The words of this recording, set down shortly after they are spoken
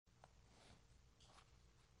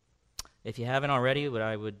If you haven't already,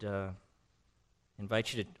 I would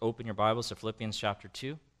invite you to open your Bibles to Philippians chapter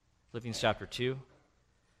 2. Philippians chapter 2.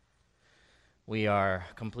 We are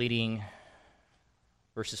completing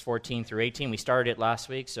verses 14 through 18. We started it last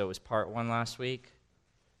week, so it was part 1 last week.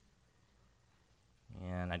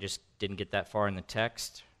 And I just didn't get that far in the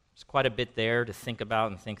text. There's quite a bit there to think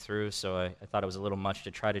about and think through, so I thought it was a little much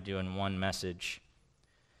to try to do in one message.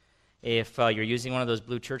 If you're using one of those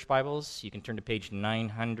blue church Bibles, you can turn to page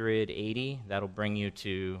 980. That'll bring you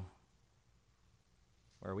to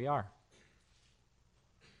where we are.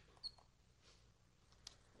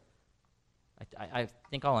 I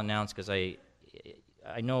think I'll announce, because I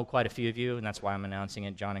know quite a few of you, and that's why I'm announcing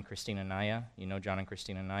it. John and Christina Naya. You know John and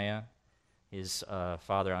Christina Naya. His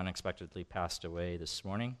father unexpectedly passed away this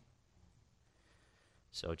morning.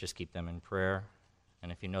 So just keep them in prayer.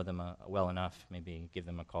 And if you know them well enough, maybe give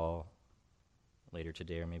them a call later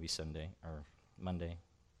today or maybe Sunday or Monday.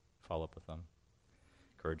 Follow up with them.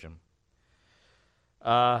 Encourage them.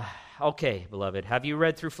 Okay, beloved. Have you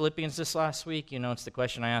read through Philippians this last week? You know, it's the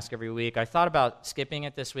question I ask every week. I thought about skipping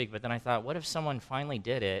it this week, but then I thought, what if someone finally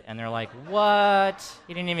did it? And they're like, what?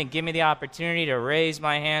 You didn't even give me the opportunity to raise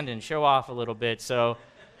my hand and show off a little bit. So,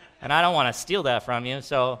 and I don't want to steal that from you.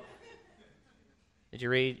 So, did you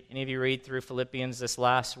read, any of you read through Philippians this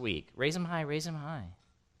last week? Raise them high, raise them high.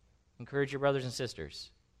 Encourage your brothers and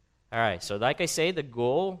sisters. All right, so like I say, the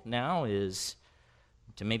goal now is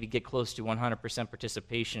to maybe get close to 100%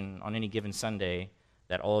 participation on any given Sunday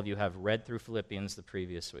that all of you have read through Philippians the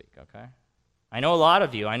previous week, okay? I know a lot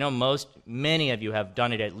of you, many of you have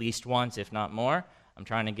done it at least once, if not more. I'm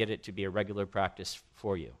trying to get it to be a regular practice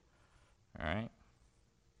for you, all right?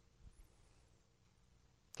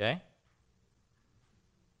 Okay?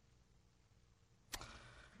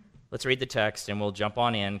 Let's read the text, and we'll jump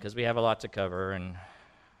on in, because we have a lot to cover, and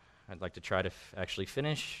I'd like to try to actually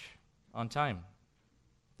finish on time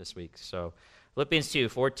this week. So Philippians 2,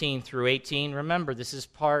 14 through 18. Remember, this is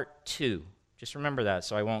part 2. Just remember that,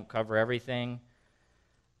 so I won't cover everything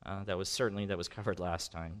that was covered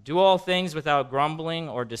last time. Do all things without grumbling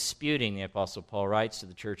or disputing, the Apostle Paul writes to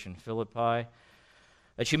the church in Philippi,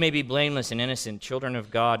 that you may be blameless and innocent, children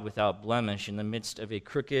of God without blemish, in the midst of a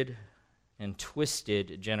crooked and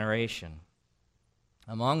twisted generation,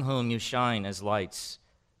 among whom you shine as lights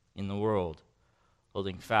in the world,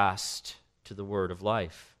 holding fast to the word of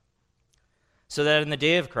life, so that in the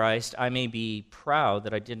day of Christ I may be proud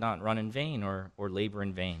that I did not run in vain or labor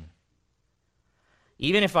in vain.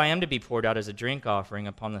 Even if I am to be poured out as a drink offering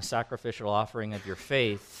upon the sacrificial offering of your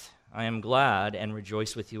faith, I am glad and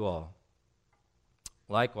rejoice with you all.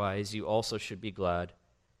 Likewise, you also should be glad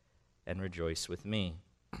and rejoice with me.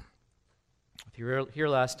 If you were here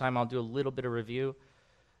last time, I'll do a little bit of review.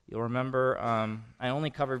 You'll remember I only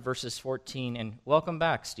covered verses 14, and welcome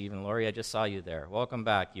back, Steve and Lori. I just saw you there. Welcome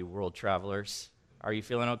back, you world travelers. Are you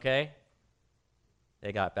feeling okay?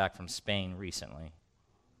 They got back from Spain recently.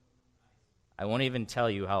 I won't even tell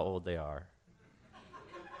you how old they are,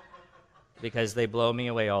 because they blow me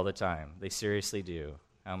away all the time. They seriously do.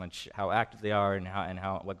 How active they are, and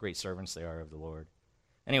what great servants they are of the Lord.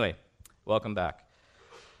 Anyway, welcome back.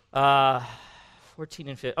 14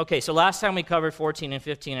 and 15. Okay, so last time we covered 14 and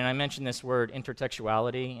 15, and I mentioned this word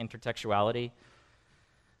intertextuality,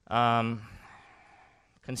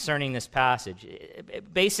 concerning this passage.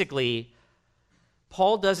 Basically,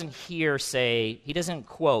 Paul doesn't he doesn't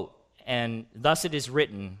quote, and thus it is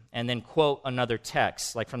written, and then quote another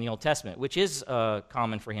text, like from the Old Testament, which is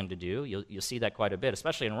common for him to do. You'll see that quite a bit,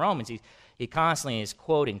 especially in Romans. He constantly is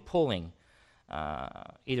quoting, pulling,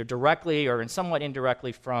 either directly or somewhat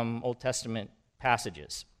indirectly from Old Testament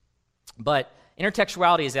passages. But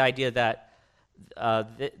intertextuality is the idea that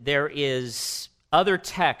there is other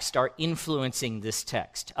texts are influencing this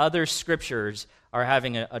text. Other scriptures are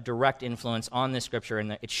having a direct influence on this scripture,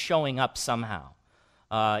 and it's showing up somehow.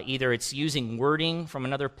 Either it's using wording from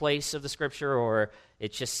another place of the scripture, or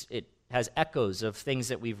it has echoes of things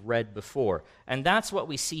that we've read before. And that's what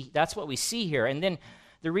we see. That's what we see here. And then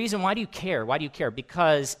the reason, why do you care? Why do you care?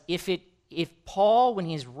 Because if Paul, when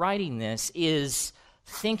he's writing this, is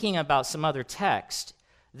thinking about some other text,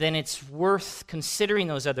 then it's worth considering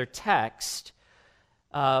those other texts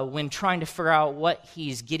when trying to figure out what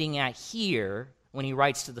he's getting at here when he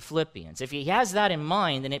writes to the Philippians. If he has that in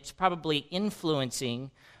mind, then it's probably influencing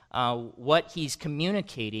what he's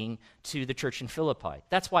communicating to the church in Philippi.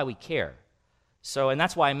 That's why we care. And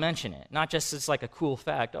that's why I mention it. Not just as like a cool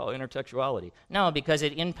fact, intertextuality. No, because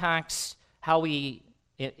it impacts how we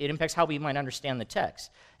might understand the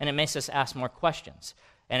text, and it makes us ask more questions.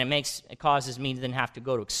 And it causes me to then have to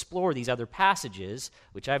go to explore these other passages,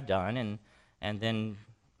 which I've done, and then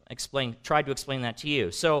tried to explain that to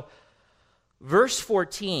you. So verse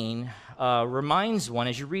 14 reminds one,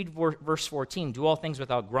 as you read verse 14, do all things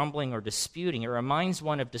without grumbling or disputing, it reminds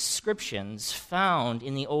one of descriptions found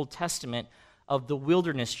in the Old Testament of the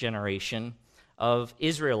wilderness generation of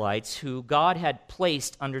Israelites who God had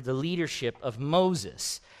placed under the leadership of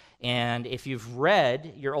Moses. And if you've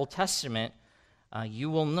read your Old Testament, you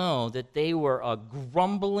will know that they were a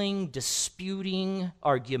grumbling, disputing,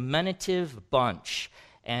 argumentative bunch.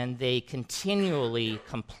 And they continually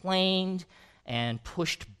complained and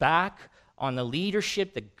pushed back on the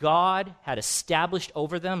leadership that God had established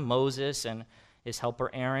over them, Moses and his helper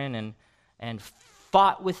Aaron, and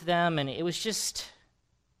fought with them. And it was just...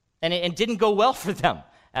 And it didn't go well for them.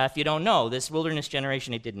 If you don't know, this wilderness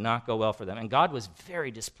generation, it did not go well for them. And God was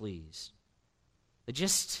very displeased.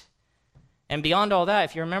 And beyond all that,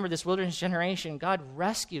 if you remember this wilderness generation, God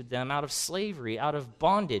rescued them out of slavery, out of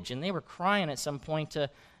bondage. And they were crying at some point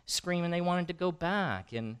to scream, and they wanted to go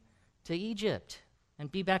back and to Egypt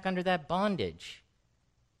and be back under that bondage.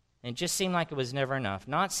 And it just seemed like it was never enough.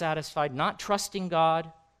 Not satisfied, not trusting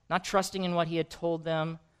God, not trusting in what he had told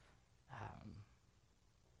them.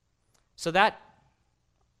 So that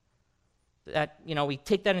we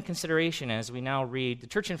take that into consideration as we now read. The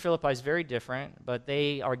church in Philippi is very different, but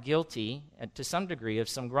they are guilty, to some degree, of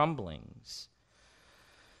some grumblings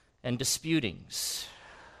and disputings.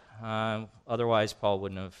 Otherwise, Paul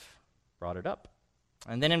wouldn't have brought it up.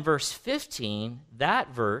 And then in verse 15,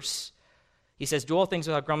 that verse, he says, do all things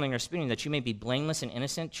without grumbling or disputing, that you may be blameless and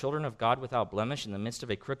innocent, children of God without blemish in the midst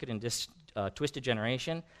of a crooked and twisted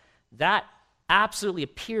generation. That absolutely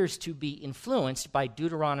appears to be influenced by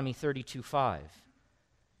Deuteronomy 32:5.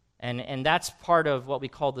 And that's part of what we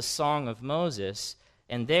call the Song of Moses.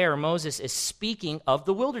 And there, Moses is speaking of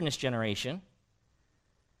the wilderness generation.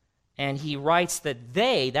 And he writes that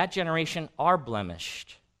that generation, are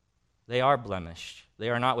blemished. They are blemished. They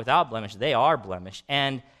are not without blemish. They are blemished.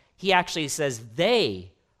 And he actually says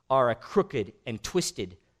they are a crooked and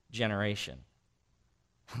twisted generation.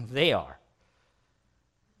 They are.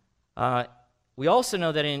 We also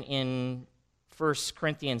know that in 1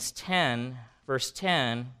 Corinthians 10, verse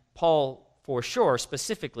 10, Paul, for sure,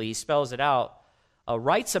 specifically, spells it out,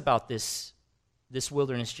 writes about this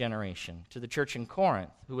wilderness generation to the church in Corinth,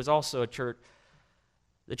 who was also a church.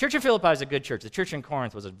 The church in Philippi is a good church. The church in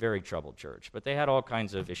Corinth was a very troubled church, but they had all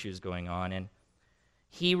kinds of issues going on. And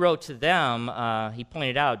he wrote to them, he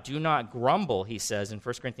pointed out, do not grumble, he says in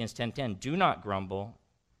 1 Corinthians 10:10, do not grumble,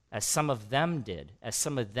 as some of them did.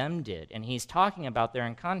 And he's talking about there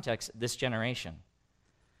in context this generation.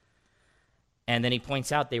 And then he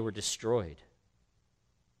points out they were destroyed.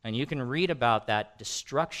 And you can read about that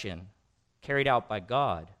destruction carried out by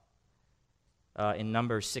God in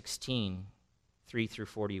Numbers 16, 3 through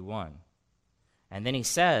 41. And then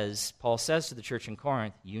Paul says to the church in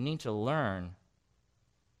Corinth, you need to learn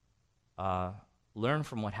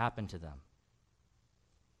from what happened to them.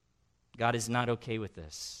 God is not okay with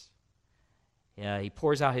this. He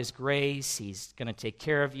pours out his grace. He's going to take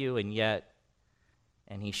care of you, and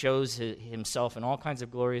he shows himself in all kinds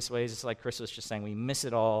of glorious ways. It's like Chris was just saying, we miss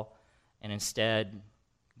it all, and instead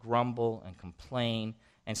grumble and complain.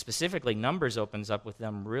 And specifically, Numbers opens up with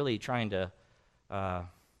them really trying to,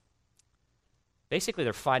 basically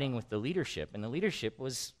they're fighting with the leadership, and the leadership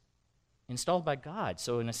was installed by God.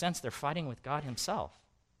 So in a sense, they're fighting with God himself.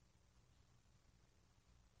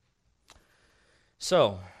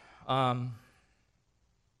 So,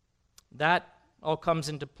 that all comes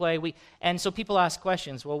into play. And so people ask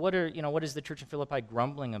questions. Well, what is the church in Philippi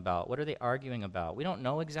grumbling about? What are they arguing about? We don't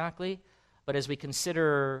know exactly, but as we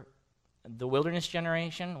consider the wilderness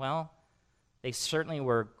generation, well, they certainly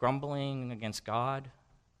were grumbling against God.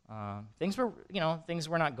 Things were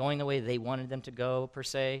not going the way they wanted them to go, per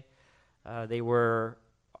se. They were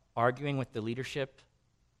arguing with the leadership.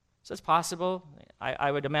 So it's possible.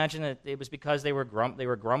 I would imagine that it was because they were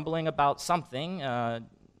grumbling about something.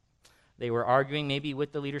 They were arguing maybe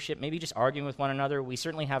with the leadership, maybe just arguing with one another. We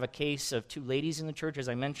certainly have a case of two ladies in the church, as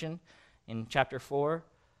I mentioned in chapter 4,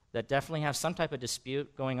 that definitely have some type of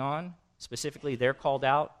dispute going on. Specifically, they're called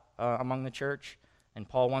out among the church, and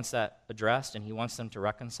Paul wants that addressed, and he wants them to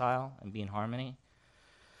reconcile and be in harmony.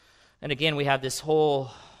 And again, we have this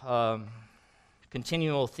whole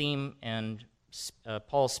continual theme, and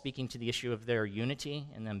Paul speaking to the issue of their unity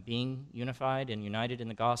and them being unified and united in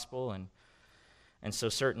the gospel. And so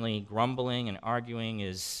certainly grumbling and arguing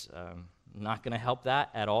is not going to help that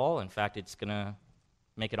at all. In fact, it's going to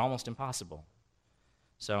make it almost impossible.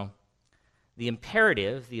 So the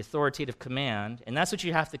imperative, the authoritative command, and that's what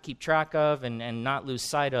you have to keep track of and not lose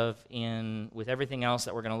sight of with everything else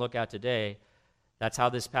that we're going to look at today. That's how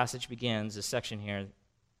this passage begins, this section here.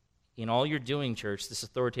 In all you're doing, church, this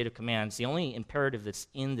authoritative command is the only imperative that's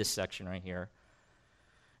in this section right here.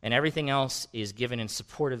 And everything else is given in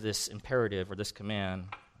support of this imperative or this command.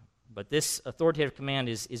 But this authoritative command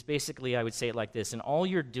is basically, I would say it like this: in all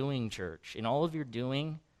you're doing, church, in all of your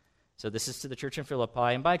doing, so this is to the church in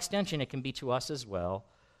Philippi, and by extension it can be to us as well,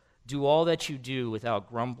 do all that you do without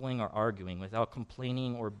grumbling or arguing, without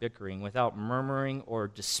complaining or bickering, without murmuring or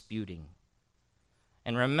disputing.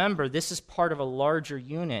 And remember, this is part of a larger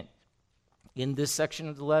unit in this section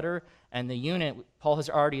of the letter, and the unit, Paul has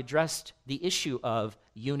already addressed the issue of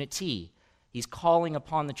unity. He's calling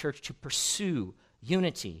upon the church to pursue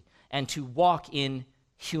unity and to walk in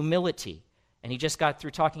humility. And he just got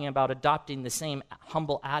through talking about adopting the same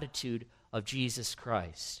humble attitude of Jesus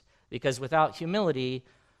Christ. Because without humility,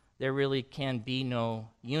 there really can be no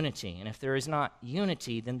unity. And if there is not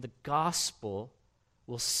unity, then the gospel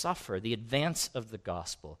will suffer, the advance of the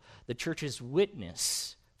gospel. The church's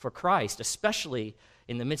witness for Christ, especially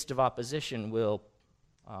in the midst of opposition, will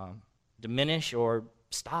diminish or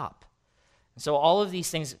stop. And so all of these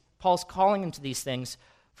things, Paul's calling them to these things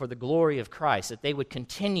for the glory of Christ, that they would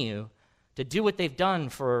continue to do what they've done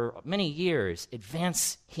for many years,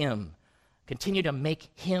 advance him, continue to make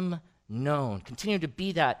him known, continue to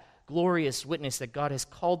be that glorious witness that God has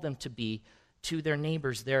called them to be to their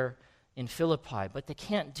neighbors there in Philippi. But they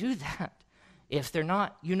can't do that if they're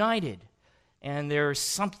not united. And there's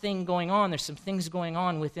something going on, there's some things going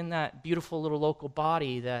on within that beautiful little local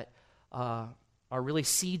body that are really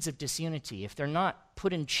seeds of disunity. If they're not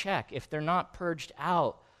put in check, if they're not purged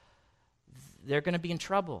out, they're going to be in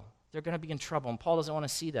trouble. They're going to be in trouble. And Paul doesn't want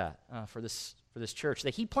to see that for this church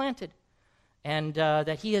that he planted and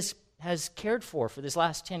that he has cared for this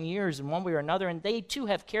last 10 years in one way or another. And they too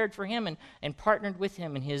have cared for him and partnered with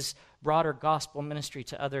him in his broader gospel ministry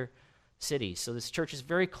to other cities. So this church is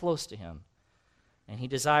very close to him. And he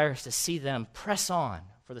desires to see them press on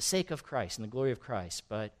for the sake of Christ and the glory of Christ.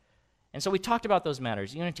 And so we talked about those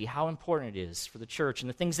matters, unity, how important it is for the church and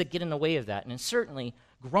the things that get in the way of that. And certainly,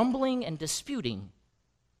 grumbling and disputing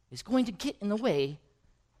is going to get in the way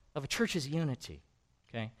of a church's unity.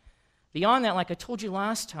 Okay? Beyond that, like I told you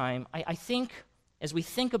last time, I think as we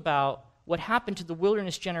think about what happened to the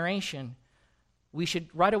wilderness generation, we should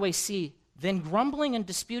right away see then grumbling and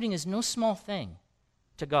disputing is no small thing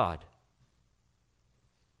to God.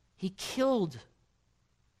 He killed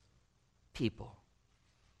people.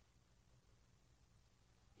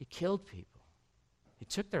 He killed people. He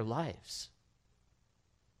took their lives.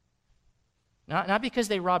 Not because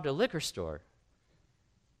they robbed a liquor store,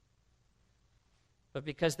 but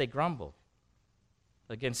because they grumbled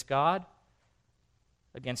against God,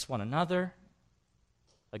 against one another,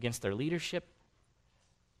 against their leadership.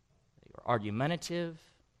 They were argumentative,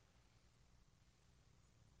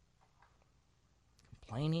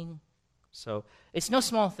 complaining. So it's no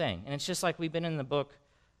small thing. And it's just like we've been in the book,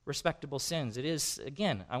 Respectable Sins. It is,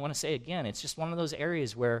 again, I want to say again, it's just one of those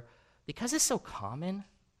areas where, because it's so common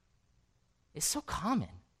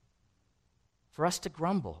for us to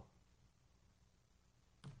grumble.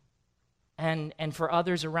 And for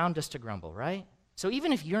others around us to grumble, right? So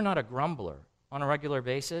even if you're not a grumbler on a regular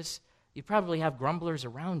basis, you probably have grumblers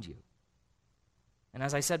around you. And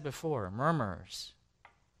as I said before, murmurers,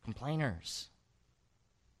 complainers.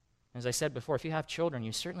 As I said before, if you have children,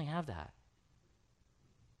 you certainly have that.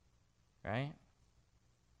 Right?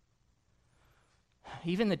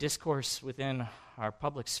 Even the discourse within our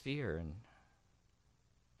public sphere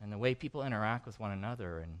and the way people interact with one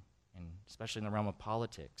another, and especially in the realm of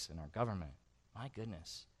politics and our government. My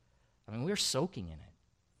goodness. I mean, we're soaking in it.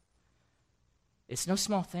 It's no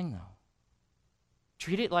small thing, though.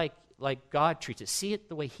 Treat it like God treats it. See it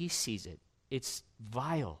the way he sees it. It's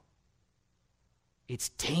vile. It's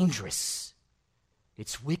dangerous.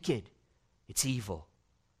 It's wicked. It's evil.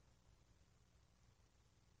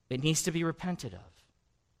 It needs to be repented of.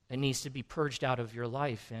 It needs to be purged out of your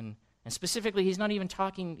life. And specifically, he's not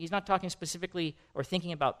talking specifically or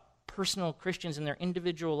thinking about personal Christians in their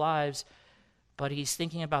individual lives, but he's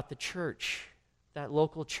thinking about the church, that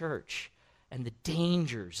local church, and the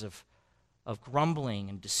dangers of grumbling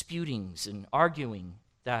and disputings and arguing,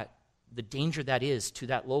 that the danger that is to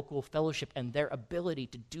that local fellowship and their ability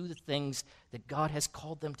to do the things that God has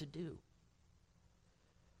called them to do.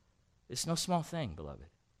 It's no small thing, beloved.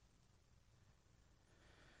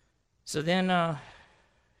 So then,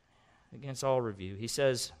 against all review, he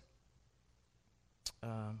says,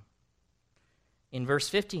 in verse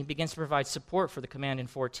 15, he begins to provide support for the command in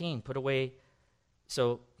 14. Put away.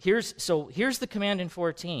 So here's the command in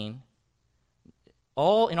 14.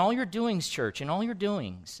 In all your doings, church, in all your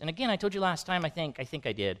doings. And again, I told you last time, I think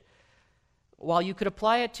I did. While you could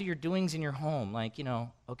apply it to your doings in your home, like,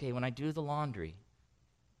 okay, when I do the laundry,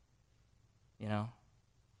 I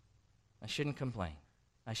shouldn't complain.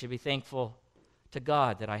 I should be thankful to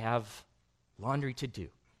God that I have laundry to do.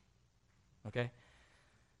 Okay?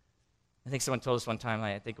 I think someone told us one time,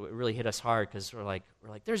 I think it really hit us hard because we're like,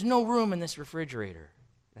 there's no room in this refrigerator.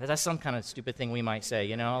 That's some kind of stupid thing we might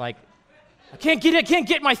say, like, I can't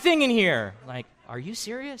get my thing in here. Like, are you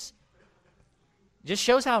serious? It just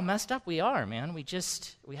shows how messed up we are, man.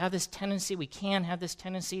 We have this tendency, we can have this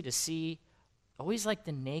tendency to see always like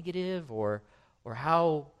the negative or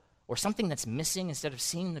something that's missing instead of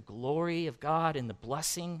seeing the glory of God and the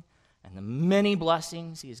blessing and the many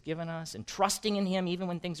blessings he has given us and trusting in him even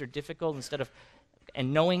when things are difficult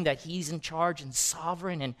and knowing that he's in charge and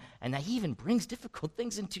sovereign and that he even brings difficult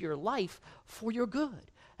things into your life for your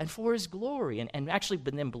good and for his glory and actually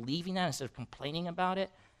but then believing that instead of complaining about it.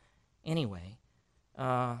 Anyway,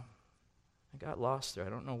 I got lost there. I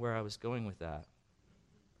don't know where I was going with that.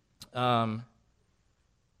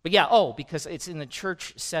 But yeah, because it's in the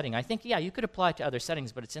church setting. I think, you could apply it to other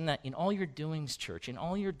settings, but it's in all your doings, church, in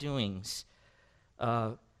all your doings,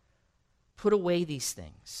 put away these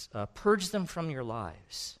things. Purge them from your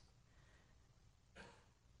lives.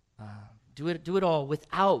 Do it all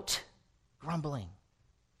without grumbling,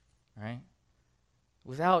 right?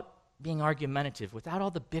 Without being argumentative, without all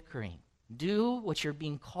the bickering. Do what you're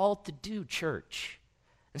being called to do, church.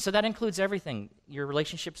 And so that includes everything, your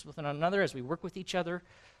relationships with one another as we work with each other.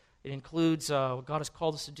 It includes what God has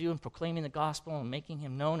called us to do in proclaiming the gospel and making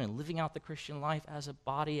him known and living out the Christian life as a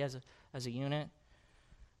body, as a unit.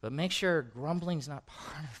 But make sure grumbling is not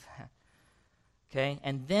part of that. Okay?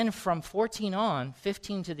 And then from 14 on,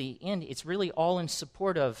 15 to the end, it's really all in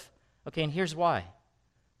support of, okay, and here's why.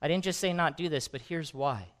 I didn't just say not do this, but here's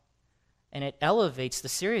why. And it elevates the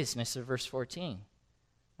seriousness of verse 14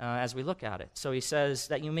 as we look at it. So he says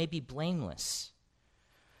that you may be blameless,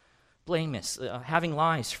 having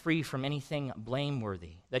lives free from anything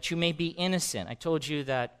blameworthy, that you may be innocent. I told you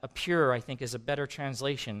that a pure, I think, is a better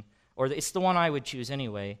translation, or it's the one I would choose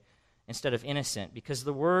anyway, instead of innocent, because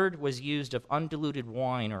the word was used of undiluted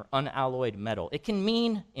wine or unalloyed metal. It can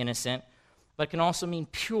mean innocent, but it can also mean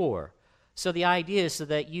pure. So the idea is so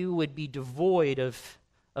that you would be devoid of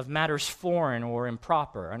matters foreign or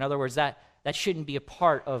improper. In other words, that shouldn't be a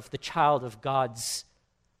part of the child of God's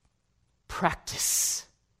practice.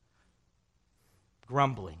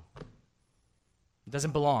 Grumbling. It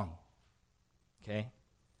doesn't belong. Okay?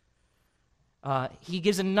 He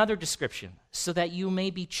gives another description, so that you may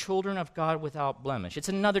be children of God without blemish. It's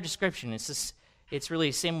another description. It's really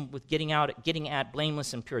the same with getting at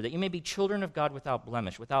blameless and pure, that you may be children of God without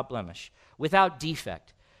blemish, without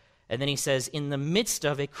defect. And then he says, in the midst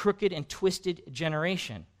of a crooked and twisted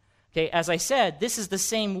generation. Okay, as I said, this is the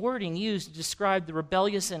same wording used to describe the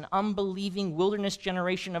rebellious and unbelieving wilderness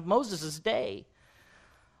generation of Moses' day.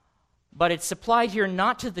 But it's applied here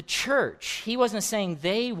not to the church. He wasn't saying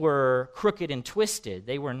they were crooked and twisted.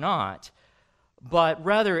 They were not. But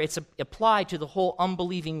rather, it's applied to the whole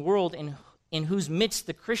unbelieving world in whose midst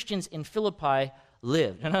the Christians in Philippi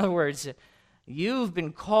lived. In other words, you've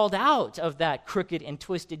been called out of that crooked and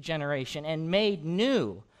twisted generation and made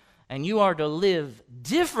new. And you are to live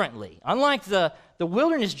differently. Unlike the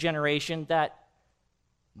wilderness generation that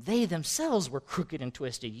they themselves were crooked and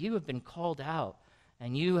twisted, you have been called out.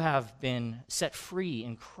 And you have been set free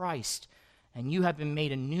in Christ. And you have been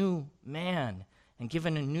made a new man and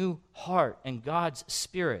given a new heart and God's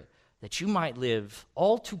Spirit that you might live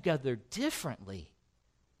altogether differently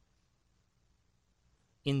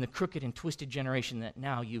in the crooked and twisted generation that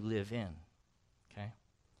now you live in. Okay?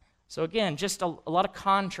 So again, just a lot of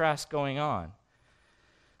contrast going on.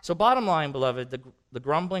 So bottom line, beloved, the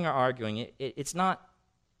grumbling or arguing, it's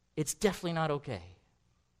definitely not okay.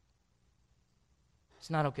 It's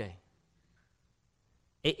not okay.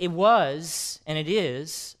 It was, and it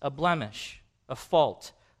is, a blemish, a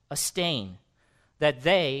fault, a stain that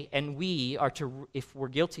they and we are to, if we're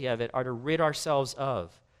guilty of it, are to rid ourselves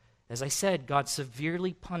of. As I said, God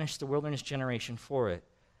severely punished the wilderness generation for it.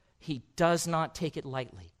 He does not take it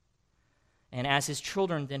lightly. And as his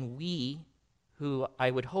children, then we, who I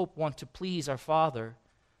would hope want to please our Father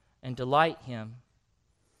and delight him,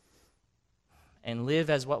 and live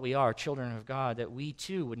as what we are, children of God, that we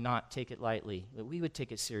too would not take it lightly, that we would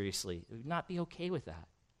take it seriously. We would not be okay with that.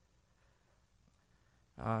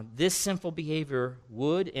 This sinful behavior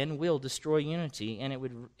would and will destroy unity, and it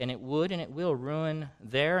will ruin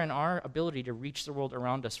their and our ability to reach the world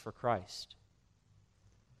around us for Christ.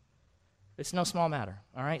 It's no small matter,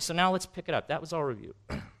 all right? So now let's pick it up. That was all review.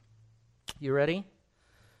 You ready?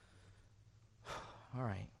 All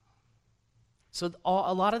right. So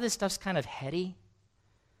a lot of this stuff's kind of heady,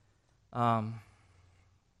 but I'm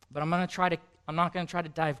not going to try to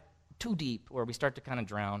dive too deep where we start to kind of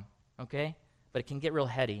drown, okay? But it can get real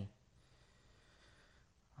heady.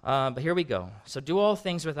 But here we go. So do all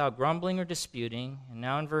things without grumbling or disputing. And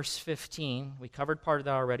now in verse 15, we covered part of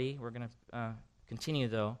that already. We're going to continue,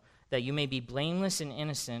 though. That you may be blameless and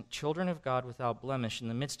innocent, children of God without blemish, in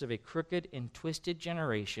the midst of a crooked and twisted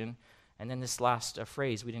generation. And then this last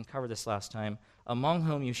phrase, we didn't cover this last time, among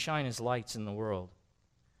whom you shine as lights in the world.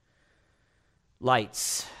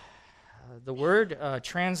 Lights. The word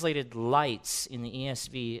translated lights in the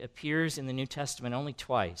ESV appears in the New Testament only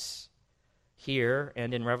twice, here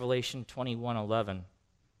and in Revelation 21:11.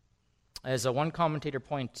 As one commentator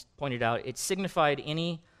pointed out, it signified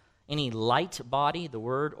any light body, the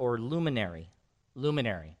word, or luminary.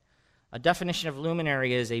 Luminary. A definition of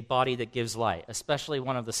luminary is a body that gives light, especially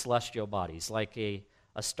one of the celestial bodies, like a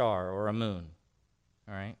star or a moon.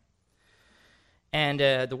 All right? And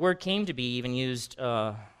the word came to be even used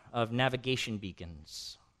of navigation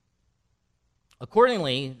beacons.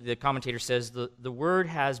 Accordingly, the commentator says, the word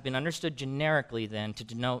has been understood generically then to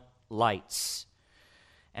denote lights.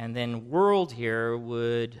 And then world here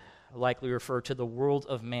would likely refer to the world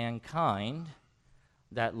of mankind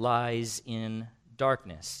that lies in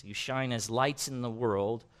darkness. You shine as lights in the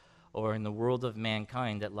world, or in the world of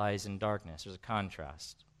mankind that lies in darkness. There's a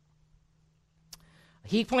contrast.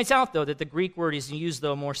 He points out, though, that the Greek word is used,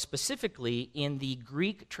 though, more specifically in the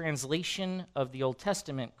Greek translation of the Old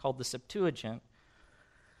Testament called the Septuagint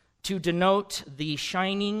to denote the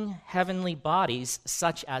shining heavenly bodies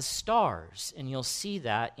such as stars. And you'll see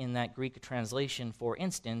that in that Greek translation, for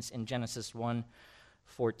instance, in Genesis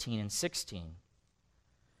 1:14 and 16.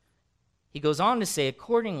 He goes on to say,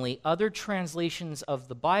 accordingly, other translations of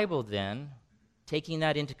the Bible then, taking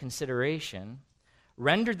that into consideration,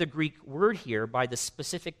 render the Greek word here by the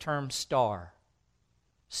specific term star.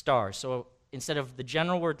 Star. So instead of the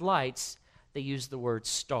general word lights, they use the word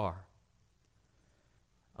star.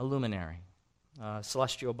 A luminary, a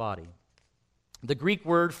celestial body. The Greek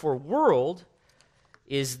word for world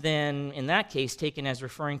is then, in that case, taken as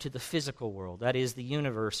referring to the physical world, that is, the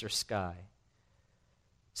universe or sky.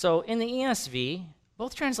 So in the ESV,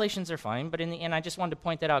 both translations are fine, but in the end, I just wanted to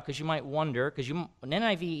point that out because you might wonder, because an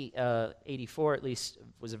NIV 84 at least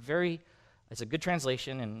was it's a good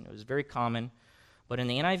translation and it was very common, but in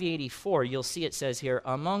the NIV 84, you'll see it says here,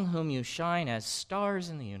 among whom you shine as stars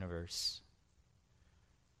in the universe.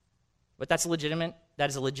 But that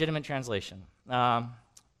is a legitimate translation. The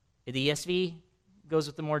ESV goes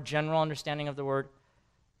with the more general understanding of the word,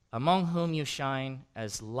 among whom you shine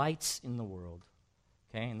as lights in the world,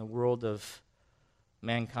 okay, in the world of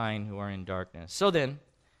mankind who are in darkness. So then,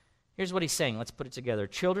 here's what he's saying. Let's put it together.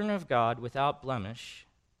 Children of God without blemish,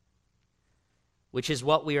 which is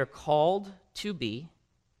what we are called to be.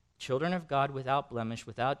 Children of God without blemish,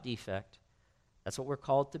 without defect. That's what we're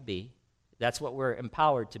called to be. That's what we're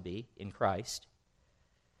empowered to be in Christ.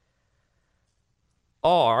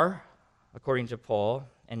 Are, according to Paul,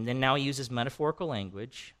 and then now he uses metaphorical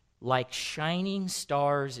language, like shining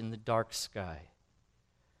stars in the dark sky,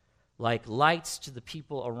 like lights to the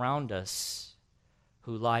people around us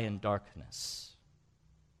who lie in darkness.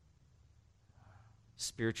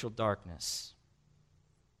 Spiritual darkness,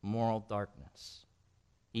 moral darkness,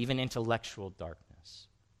 even intellectual darkness.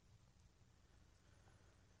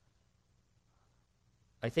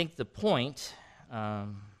 I think the point,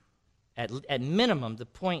 at minimum, the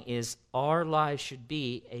point is our lives should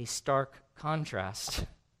be a stark contrast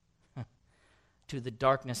to the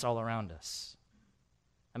darkness all around us.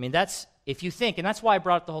 I mean, that's, if you think, and that's why I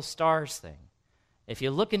brought up the whole stars thing. If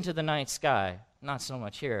you look into the night sky, not so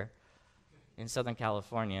much here in Southern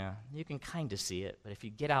California, you can kind of see it, but if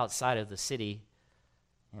you get outside of the city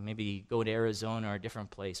and maybe go to Arizona or a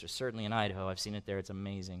different place, or certainly in Idaho, I've seen it there, it's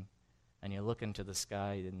amazing. And you look into the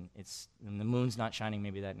sky, and the moon's not shining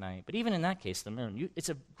maybe that night. But even in that case, the moon, it's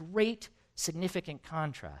a great, significant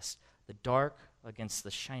contrast. The dark against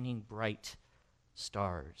the shining, bright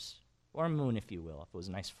stars. Or moon, if you will, if it was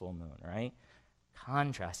a nice full moon, right?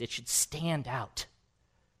 Contrast. It should stand out.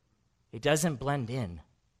 It doesn't blend in.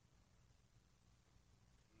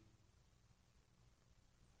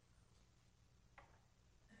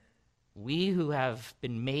 We who have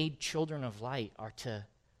been made children of light are to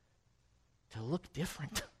look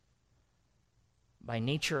different by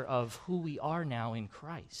nature of who we are now in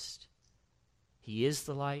Christ. He is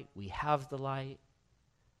the light. We have the light.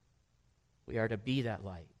 We are to be that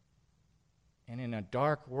light. And in a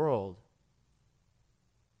dark world,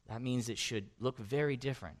 that means it should look very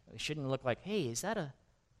different. It shouldn't look like, hey, is that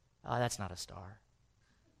that's not a star.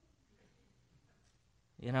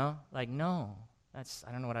 You know, like, no, I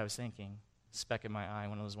don't know what I was thinking. Speck in my eye,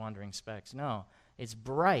 one of those wandering specks. No, it's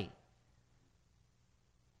bright.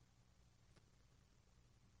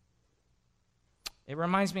 It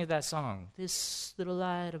reminds me of that song, "This Little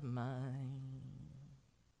Light of Mine."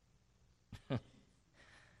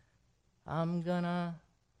 I'm gonna.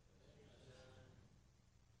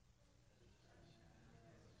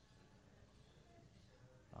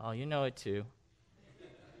 Oh, you know it too.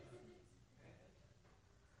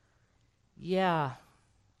 Yeah,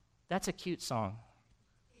 that's a cute song.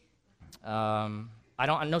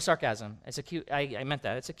 No sarcasm. It's a cute, I meant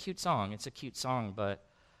that. It's a cute song. It's a cute song, but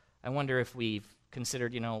I wonder if we've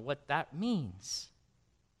considered, what that means.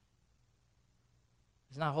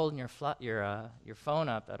 It's not holding your phone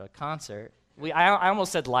up at a concert. I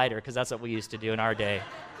almost said lighter because that's what we used to do in our day.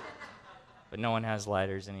 But no one has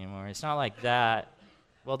lighters anymore. It's not like that.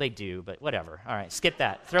 Well, they do, but whatever. All right, skip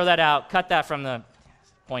that. Throw that out. Cut that from the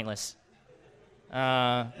pointless.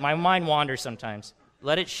 My mind wanders sometimes.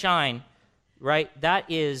 Let it shine, right?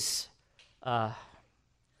 That is, let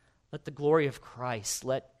the glory of Christ,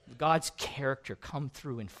 let God's character come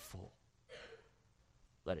through in full.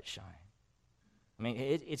 Let it shine. I mean,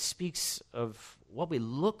 it speaks of what we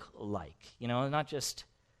look like, not just,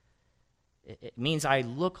 it means I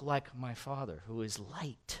look like my Father who is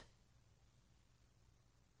light.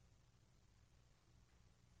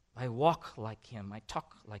 I walk like him. I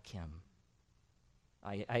talk like him.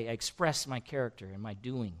 I express my character in my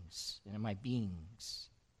doings and in my beings.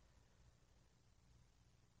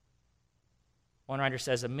 One writer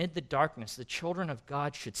says, amid the darkness, the children of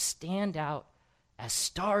God should stand out as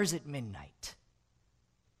stars at midnight.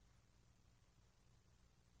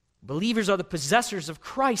 Believers are the possessors of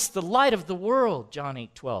Christ, the light of the world, John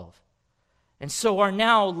 8:12. And so are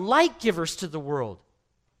now light givers to the world,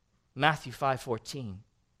 Matthew 5:14.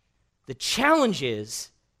 The challenge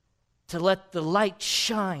is to let the light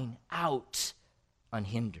shine out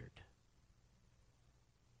unhindered.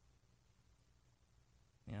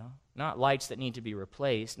 Not lights that need to be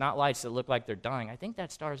replaced, not lights that look like they're dying. I think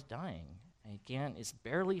that star's dying. Again, it's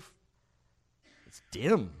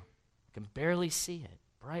dim. I can barely see it.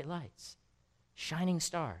 Bright lights, shining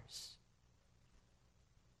stars.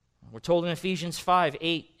 We're told in Ephesians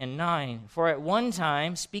 5:8 and 9, for at one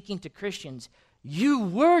time, speaking to Christians, you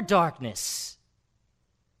were darkness.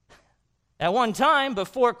 At one time,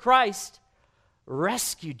 before Christ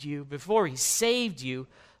rescued you, before he saved you,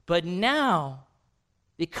 but now,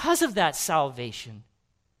 because of that salvation,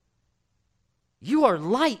 you are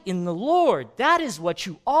light in the Lord. That is what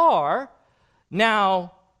you are.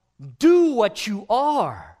 Now, do what you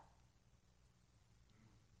are.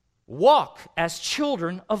 Walk as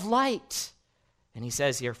children of light. And he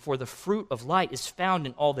says here, for the fruit of light is found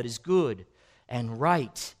in all that is good and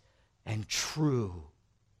right and true.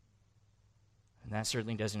 And that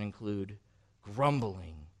certainly doesn't include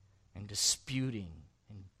grumbling and disputing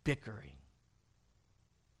and bickering.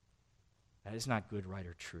 That is not good, right,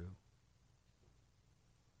 or true.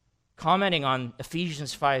 Commenting on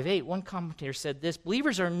Ephesians 5:8, one commentator said this,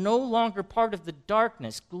 believers are no longer part of the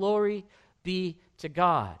darkness, glory be to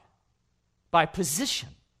God, by position.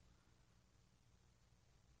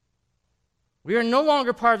 We are no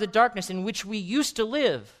longer part of the darkness in which we used to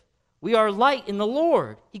live. We are light in the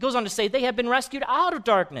Lord. He goes on to say they have been rescued out of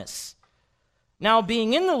darkness. Now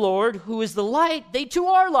being in the Lord, who is the light, they too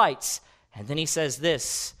are lights. And then he says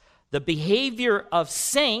this, the behavior of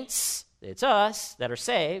saints, it's us that are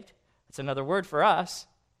saved, it's another word for us,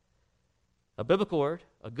 a biblical word,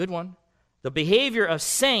 a good one. The behavior of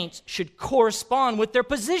saints should correspond with their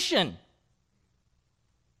position.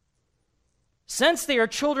 Since they are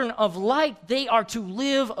children of light, they are to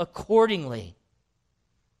live accordingly.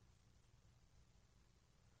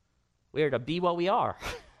 We are to be what we are,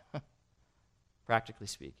 practically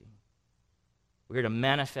speaking. We are to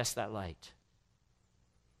manifest that light.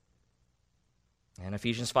 And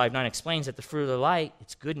Ephesians 5:9 explains that the fruit of the light,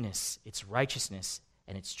 it's goodness, it's righteousness,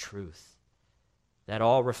 and it's truth. That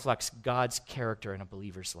all reflects God's character in a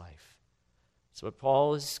believer's life. That's what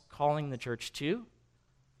Paul is calling the church to,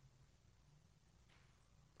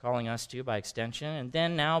 calling us to by extension. And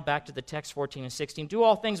then now back to the text 14 and 16. Do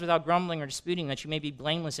all things without grumbling or disputing, that you may be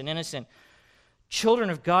blameless and innocent,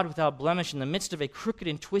 children of God without blemish in the midst of a crooked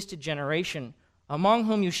and twisted generation, among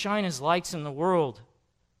whom you shine as lights in the world,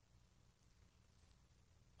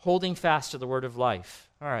 holding fast to the word of life.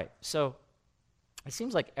 All right, so it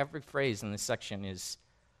seems like every phrase in this section is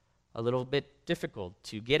a little bit difficult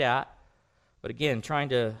to get at, but again, trying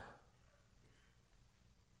to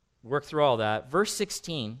work through all that. Verse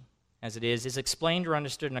 16, as it is explained or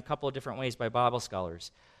understood in a couple of different ways by Bible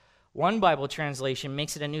scholars. One Bible translation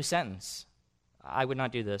makes it a new sentence. I would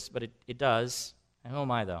not do this, but it does. And who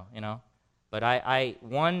am I, though, But I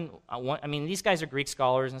mean, these guys are Greek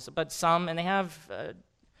scholars, but some, and they have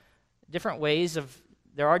different ways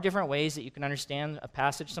there are different ways that you can understand a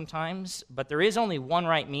passage sometimes, but there is only one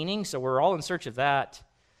right meaning, so we're all in search of that,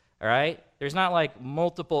 all right? There's not like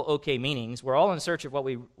multiple okay meanings. We're all in search of what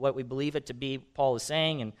we believe it to be Paul is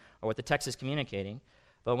saying or what the text is communicating.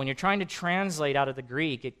 But when you're trying to translate out of the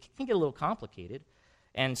Greek, it can get a little complicated.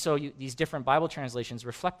 And so these different Bible translations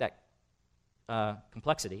reflect that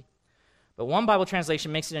complexity. But one Bible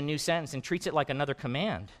translation makes it a new sentence and treats it like another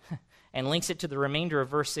command and links it to the remainder of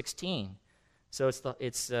verse 16. So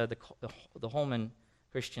it's the Holman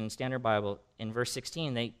Christian Standard Bible in verse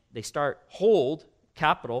 16. They start, hold,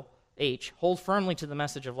 capital H, hold firmly to the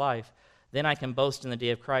message of life. Then I can boast in the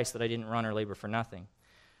day of Christ that I didn't run or labor for nothing.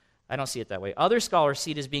 I don't see it that way. Other scholars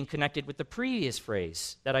see it as being connected with the previous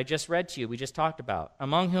phrase that I just read to you, we just talked about,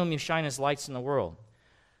 among whom you shine as lights in the world.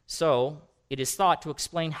 So it is thought to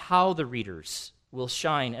explain how the readers will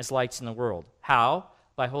shine as lights in the world. How?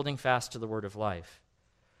 By holding fast to the word of life.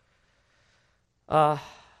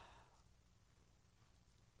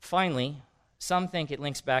 Finally, some think it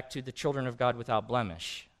links back to the children of God without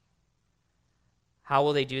blemish. How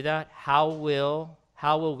will they do that? How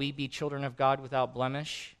will we be children of God without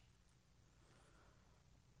blemish?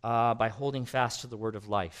 By holding fast to the word of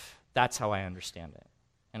life. That's how I understand it.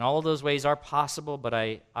 And all of those ways are possible, but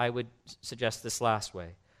I would suggest this last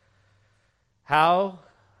way. How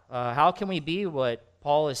can we be what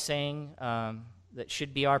Paul is saying that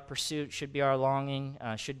should be our pursuit, should be our longing,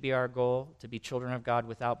 should be our goal, to be children of God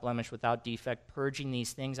without blemish, without defect, purging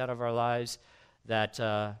these things out of our lives that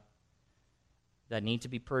need to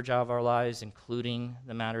be purged out of our lives, including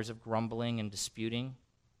the matters of grumbling and disputing,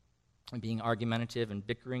 and being argumentative and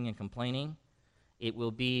bickering and complaining? It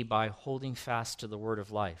will be by holding fast to the word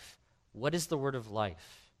of life. What is the word of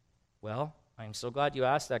life? Well, I'm so glad you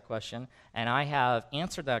asked that question, and I have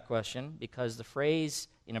answered that question because the phrase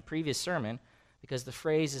in a previous sermon, because the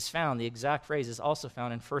phrase is found, the exact phrase is also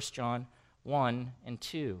found in 1 John 1 and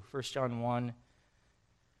 2. 1 John 1,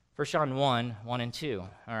 1 and 2,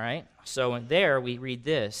 all right? So there we read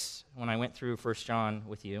this, when I went through 1 John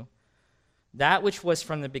with you, that which was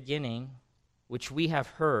from the beginning, which we have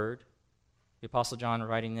heard, the Apostle John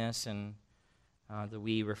writing this, and the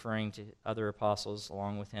we referring to other apostles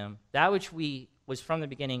along with him, that which was from the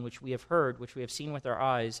beginning, which we have heard, which we have seen with our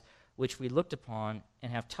eyes, which we looked upon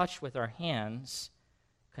and have touched with our hands,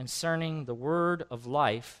 concerning the word of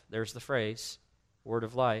life, there's the phrase, word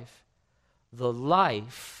of life, the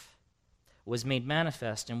life was made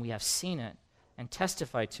manifest, and we have seen it, and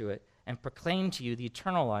testified to it, and proclaimed to you the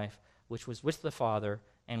eternal life, which was with the Father,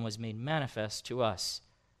 and was made manifest to us.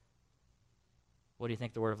 What do you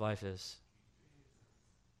think the word of life is?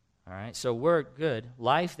 All right, so word, good.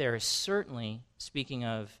 Life there is certainly speaking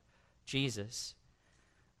of Jesus.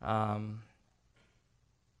 And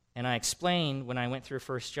I explained when I went through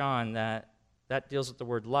 1 John that deals with the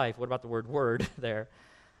word life. What about the word word there?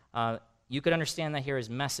 You could understand that here as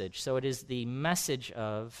message. So it is the message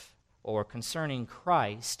of or concerning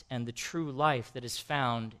Christ and the true life that is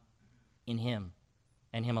found in him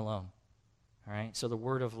and him alone. All right, so the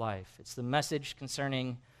word of life. It's the message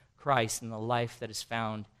concerning Christ and the life that is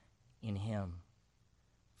found in him.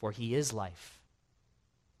 For he is life.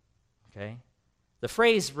 Okay? The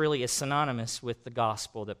phrase really is synonymous with the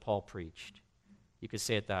gospel that Paul preached. You could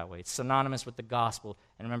say it that way. It's synonymous with the gospel.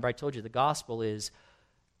 And remember, I told you the gospel is,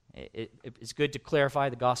 it's good to clarify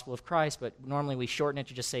the gospel of Christ, but normally we shorten it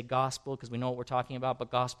to just say gospel because we know what we're talking about,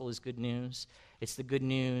 but gospel is good news. It's the good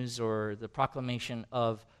news or the proclamation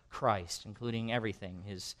of Christ, including everything,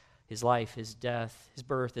 his life, his death, his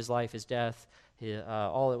birth, his life, his death,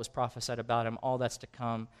 all that was prophesied about him, all that's to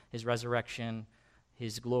come, his resurrection,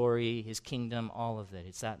 his glory, his kingdom, all of it.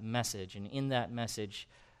 It's that message, and in that message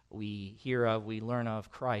we hear of, we learn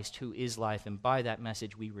of Christ, who is life, and by that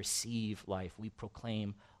message we receive life. We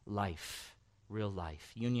proclaim life, real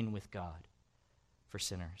life, union with God for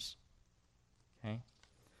sinners. Okay?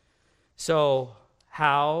 So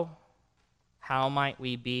how might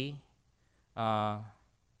we be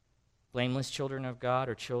blameless children of God,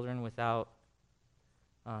 or children without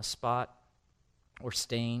spot or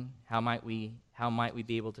stain? How might we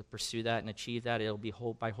be able to pursue that and achieve that? It'll be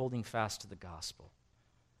by holding fast to the gospel.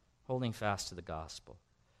 Holding fast to the gospel.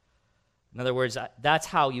 In other words, that's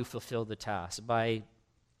how you fulfill the task, by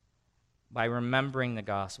remembering the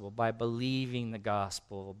gospel, by believing the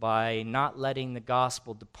gospel, by not letting the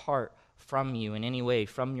gospel depart from you in any way,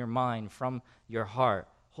 from your mind, from your heart,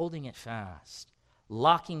 holding it fast,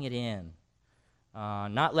 locking it in,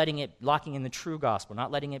 locking in the true gospel,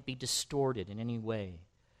 not letting it be distorted in any way.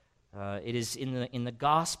 It is in the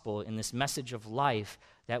gospel, in this message of life,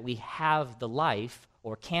 that we have the life,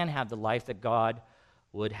 or can have the life that God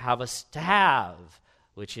would have us to have,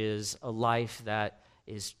 which is a life that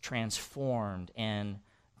is transformed and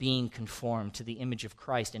being conformed to the image of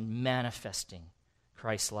Christ and manifesting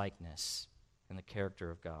Christ's likeness and the character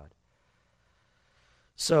of God.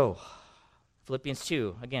 So, Philippians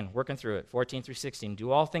 2, again, working through it, 14 through 16.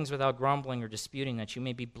 Do all things without grumbling or disputing, that you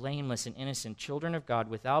may be blameless and innocent, children of God,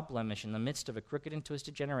 without blemish, in the midst of a crooked and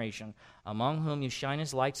twisted generation, among whom you shine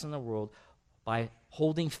as lights in the world, by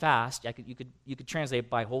holding fast. You could translate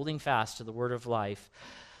by holding fast to the word of life,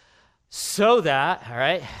 so that, all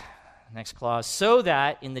right, next clause, so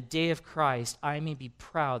that in the day of Christ I may be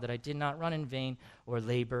proud that I did not run in vain or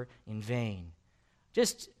labor in vain.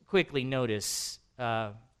 Just quickly notice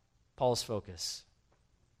Paul's focus,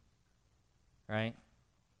 right?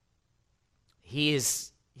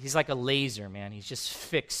 He's like a laser, man. He's just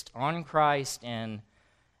fixed on Christ and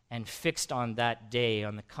fixed on that day,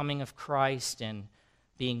 on the coming of Christ and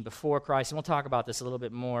being before Christ. And we'll talk about this a little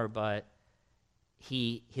bit more, but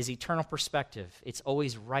his eternal perspective, it's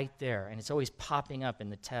always right there, and it's always popping up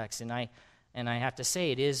in the text. And I have to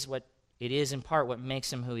say, it is in part what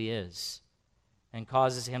makes him who he is, and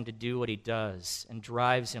causes him to do what he does, and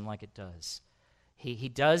drives him like it does.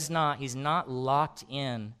 He's not locked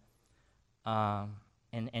in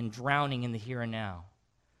and drowning in the here and now.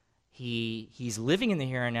 He's living in the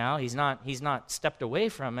here and now. He's not stepped away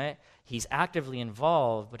from it. He's actively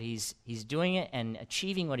involved, but he's doing it and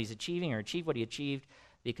achieving what he's achieving, or achieved what he achieved,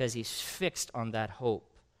 because he's fixed on that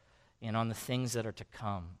hope and on the things that are to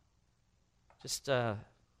come. Just a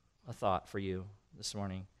thought for you this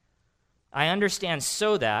morning. I understand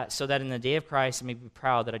so that in the day of Christ I may be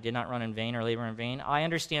proud that I did not run in vain or labor in vain. I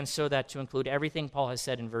understand so that to include everything Paul has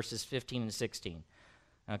said in verses 15 and 16.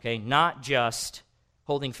 Okay, not just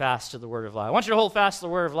holding fast to the word of life. I want you to hold fast to the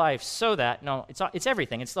word of life so that, no, it's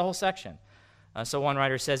everything. It's the whole section. So one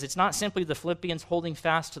writer says, it's not simply the Philippians holding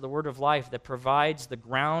fast to the word of life that provides the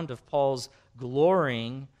ground of Paul's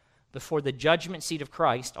glorying before the judgment seat of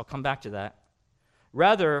Christ. I'll come back to that.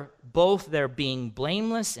 Rather, both their being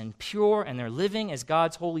blameless and pure and their living as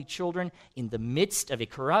God's holy children in the midst of a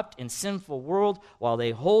corrupt and sinful world while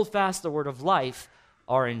they hold fast the word of life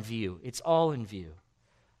are in view. It's all in view.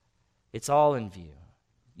 It's all in view.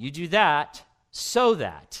 You do that so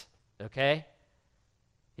that, okay,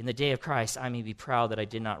 in the day of Christ I may be proud that I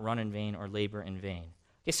did not run in vain or labor in vain.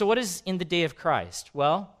 Okay, so what is in the day of Christ?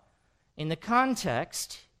 Well, in the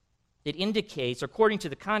context, it indicates, according to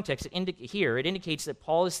the context it indicates that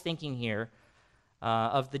Paul is thinking here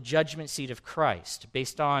of the judgment seat of Christ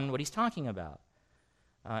based on what he's talking about.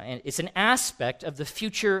 And it's an aspect of the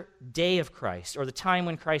future day of Christ, or the time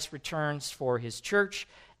when Christ returns for his church,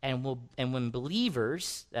 and when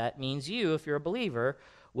believers, that means you, if you're a believer,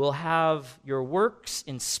 will have your works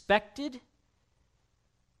inspected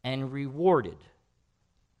and rewarded,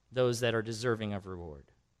 those that are deserving of reward,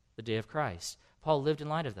 the day of Christ. Paul lived in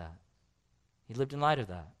light of that. He lived in light of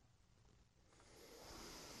that.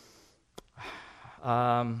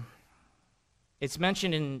 It's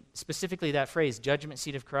mentioned in specifically that phrase, judgment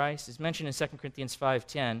seat of Christ. It's mentioned in 2 Corinthians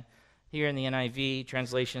 5:10. Here in the NIV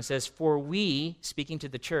translation it says, for we, speaking to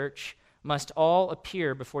the church, must all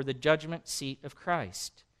appear before the judgment seat of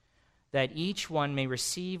Christ, that each one may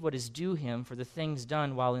receive what is due him for the things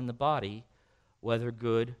done while in the body, whether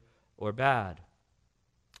good or bad.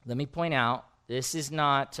 Let me point out, this is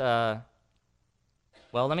not, let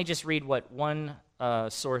me just read what one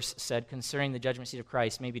source said concerning the judgment seat of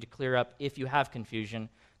Christ, maybe to clear up, if you have confusion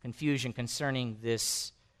concerning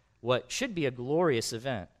this, what should be a glorious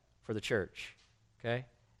event for the church, okay?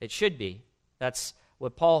 It should be. That's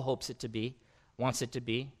what Paul hopes it to be, wants it to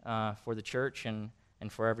be for the church and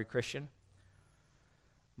for every Christian.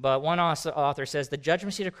 But one author says, the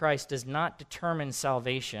judgment seat of Christ does not determine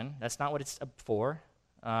salvation. That's not what it's for.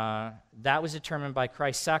 That was determined by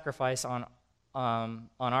Christ's sacrifice on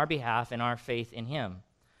our behalf and our faith in him.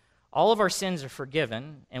 All of our sins are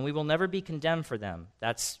forgiven, and we will never be condemned for them.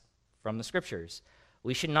 That's from the Scriptures.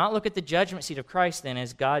 We should not look at the judgment seat of Christ, then,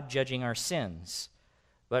 as God judging our sins,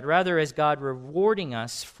 but rather as God rewarding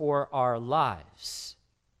us for our lives.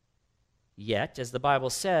 Yet, as the Bible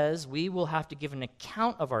says, we will have to give an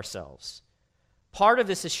account of ourselves. Part of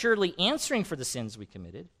this is surely answering for the sins we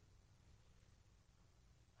committed.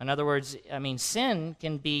 In other words, sin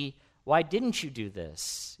can be, why didn't you do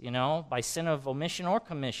this? By sin of omission or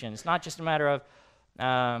commission. It's not just a matter of,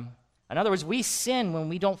 In other words, we sin when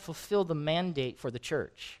we don't fulfill the mandate for the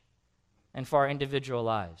church and for our individual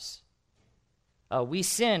lives. We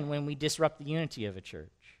sin when we disrupt the unity of a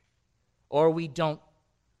church, or we don't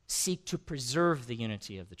seek to preserve the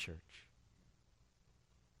unity of the church.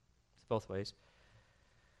 It's both ways.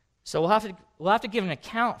 So we'll have to give an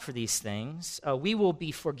account for these things. We will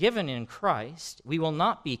be forgiven in Christ. We will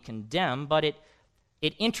not be condemned, but it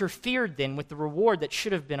interfered then with the reward that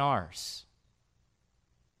should have been ours,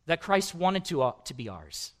 that Christ wanted to be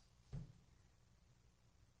ours.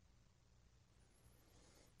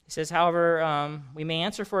 He says, however, we may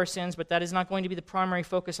answer for our sins, but that is not going to be the primary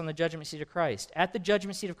focus on the judgment seat of Christ. At the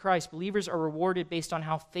judgment seat of Christ, believers are rewarded based on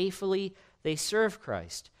how faithfully they serve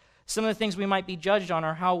Christ. Some of the things we might be judged on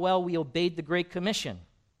are how well we obeyed the Great Commission.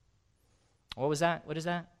 What was that? What is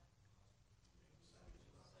that?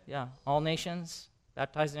 Yeah, all nations,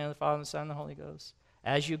 baptize in the name of the Father, and the Son, and the Holy Ghost.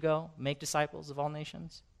 As you go, make disciples of all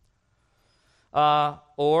nations.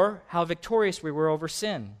 Or how victorious we were over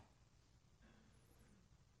sin.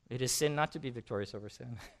 It is sin not to be victorious over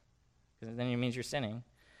sin, because then it means you're sinning.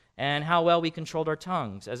 And how well we controlled our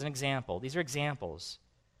tongues, as an example. These are examples.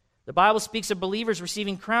 The Bible speaks of believers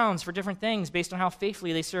receiving crowns for different things based on how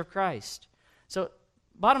faithfully they serve Christ. So,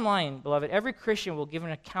 bottom line, beloved, every Christian will give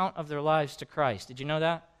an account of their lives to Christ. Did you know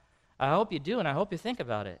that? I hope you do, and I hope you think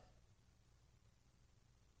about it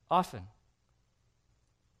often.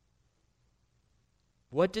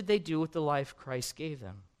 What did they do with the life Christ gave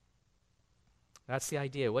them? That's the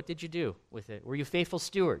idea. What did you do with it? Were you faithful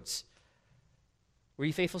stewards? Were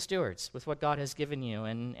you faithful stewards with what God has given you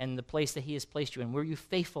and the place that he has placed you in? Were you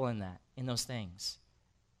faithful in that, in those things?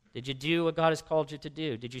 Did you do what God has called you to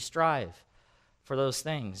do? Did you strive for those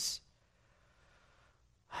things?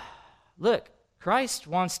 Look, Christ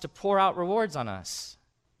wants to pour out rewards on us.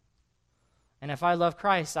 And if I love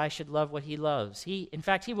Christ, I should love what he loves. In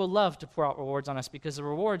fact, he will love to pour out rewards on us, because the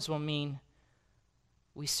rewards will mean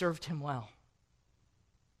we served him well.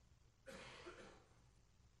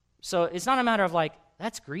 So it's not a matter of like,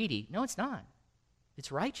 that's greedy. No, it's not.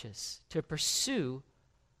 It's righteous to pursue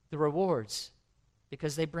the rewards,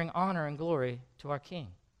 because they bring honor and glory to our King,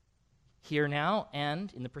 here now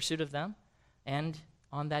and in the pursuit of them and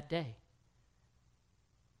on that day.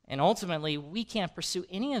 And ultimately, we can't pursue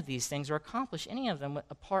any of these things or accomplish any of them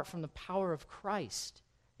apart from the power of Christ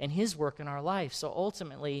and his work in our life. So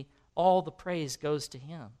ultimately, all the praise goes to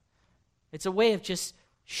him. It's a way of just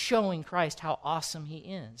showing Christ how awesome he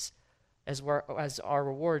is, as our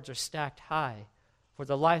rewards are stacked high for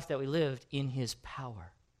the life that we lived in his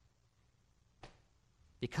power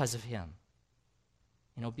because of him,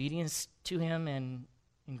 in obedience to him and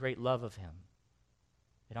in great love of him.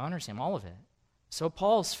 It honors him, all of it. So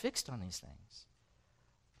Paul's fixed on these things.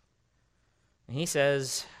 And he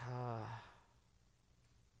says,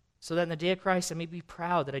 so that in the day of Christ I may be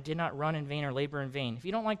proud that I did not run in vain or labor in vain. If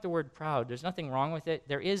you don't like the word proud, there's nothing wrong with it.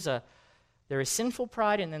 There is sinful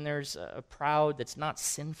pride, and then there's a proud that's not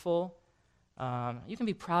sinful. You can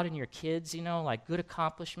be proud in your kids, like good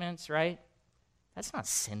accomplishments, right? That's not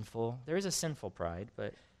sinful. There is a sinful pride,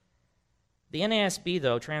 but the NASB,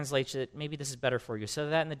 though, translates it, maybe this is better for you, so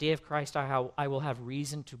that in the day of Christ I will have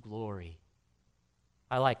reason to glory.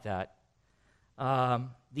 I like that. The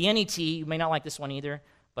NET, you may not like this one either,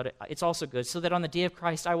 but it's also good. So that on the day of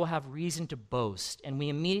Christ I will have reason to boast. And we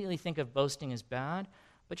immediately think of boasting as bad,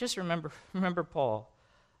 but just remember Paul.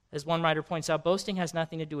 As one writer points out, boasting has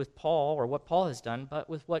nothing to do with Paul or what Paul has done, but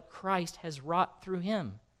with what Christ has wrought through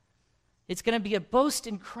him. It's going to be a boast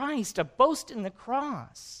in Christ, a boast in the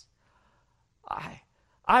cross.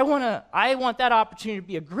 I want that opportunity to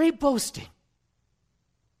be a great boasting.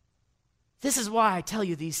 This is why I tell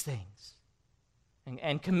you these things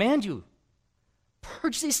and command you,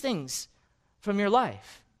 purge these things from your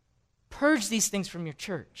life. Purge these things from your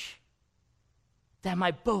church, that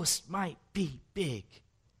my boast might be big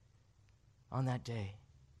on that day.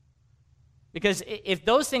 Because if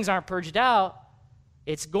those things aren't purged out,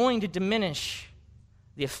 it's going to diminish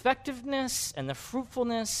the effectiveness and the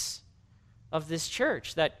fruitfulness of this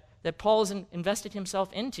church that Paul has invested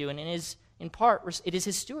himself into, and in part, it is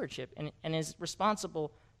his stewardship and has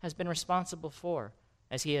been responsible for,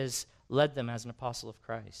 as he has led them as an apostle of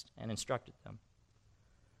Christ and instructed them.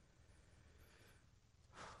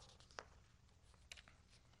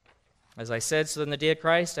 As I said, so in the day of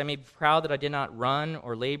Christ, I may be proud that I did not run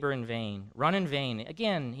or labor in vain. Run in vain.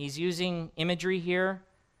 Again, he's using imagery here,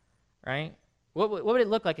 right? What would it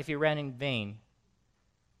look like if you ran in vain?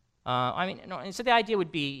 So the idea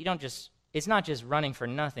would be it's not just running for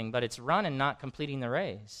nothing, but it's run and not completing the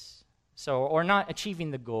race. So, or not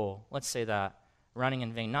achieving the goal. Let's say that. Running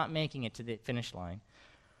in vain, not making it to the finish line.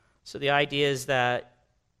 So the idea is that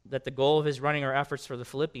the goal of his running or efforts for the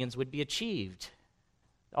Philippians would be achieved.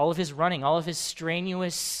 All of his running, all of his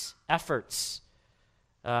strenuous efforts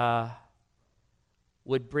would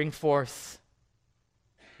bring forth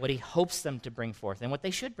what he hopes them to bring forth and what they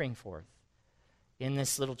should bring forth in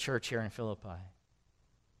this little church here in Philippi.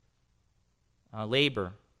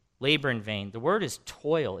 Labor in vain. The word is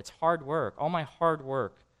toil. It's hard work. All my hard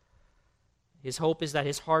work. His hope is that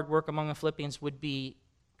his hard work among the Philippians would be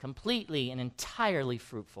completely and entirely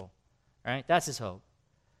fruitful. Right? That's his hope.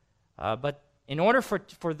 But in order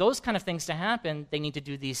for those kind of things to happen, they need to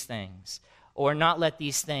do these things, or not let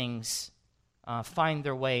these things find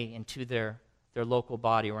their way into their local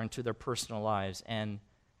body or into their personal lives and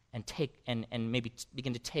maybe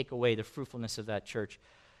begin to take away the fruitfulness of that church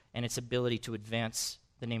and its ability to advance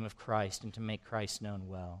the name of Christ and to make Christ known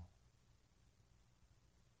well.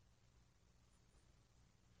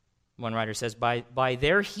 One writer says, by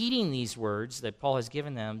their heeding these words that Paul has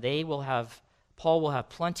given them, Paul will have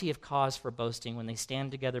plenty of cause for boasting when they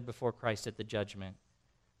stand together before Christ at the judgment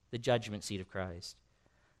seat of Christ.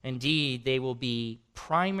 Indeed, they will be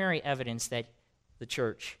primary evidence that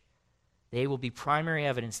they will be primary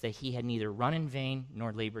evidence that he had neither run in vain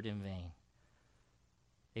nor labored in vain.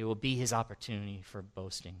 They will be his opportunity for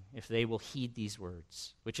boasting if they will heed these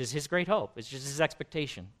words, which is his great hope. It's just his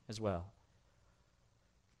expectation as well.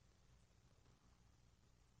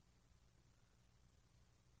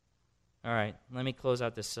 All right, let me close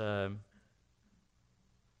out this. So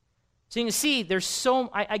you can see, there's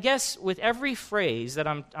I guess with every phrase that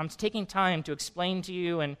I'm taking time to explain to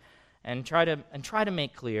you and try to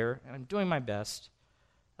make clear, and I'm doing my best.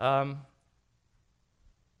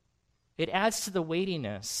 It adds to the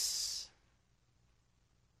weightiness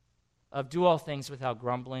of do all things without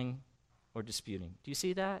grumbling or disputing. Do you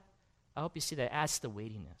see that? I hope you see that. It adds to the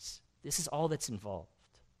weightiness. This is all that's involved.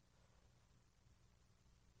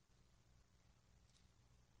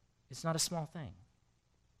 It's not a small thing.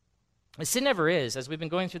 Sin never is. As we've been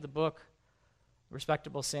going through the book,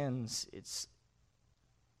 Respectable Sins,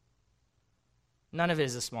 none of it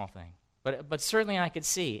is a small thing. But certainly I could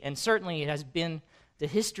see, and certainly it has been the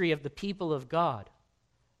history of the people of God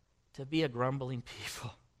to be a grumbling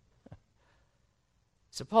people.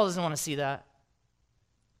 So Paul doesn't want to see that.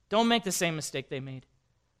 Don't make the same mistake they made.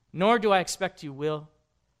 Nor do I expect you will,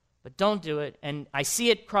 but don't do it. And I see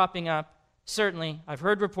it cropping up. Certainly, I've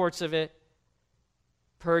heard reports of it.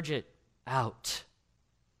 Purge it out.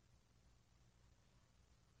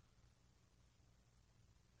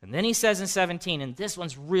 And then he says in 17, and this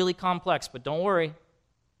one's really complex, but don't worry.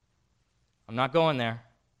 I'm not going there.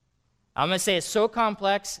 I'm going to say it's so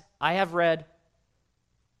complex, I have read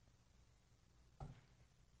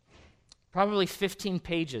probably 15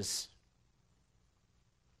 pages.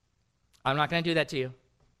 I'm not going to do that to you,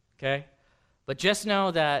 okay? But just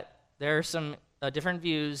know that there are some different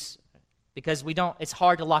views because it's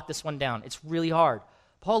hard to lock this one down. It's really hard.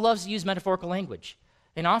 Paul loves to use metaphorical language.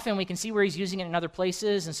 And often we can see where he's using it in other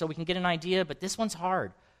places, and so we can get an idea, but this one's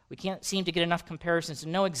hard. We can't seem to get enough comparisons to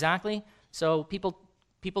know exactly. So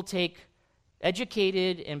people take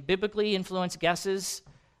educated and biblically influenced guesses,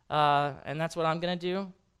 and that's what I'm going to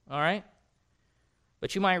do, all right?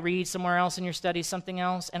 But you might read somewhere else in your study something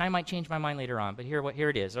else, and I might change my mind later on. But here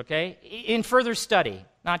it is, okay? In further study,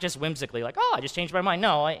 not just whimsically, like, I just changed my mind.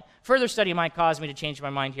 No, further study might cause me to change my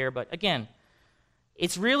mind here. But again,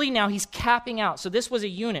 it's really now he's capping out. So this was a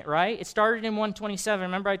unit, right? It started in 127.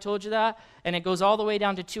 Remember I told you that? And it goes all the way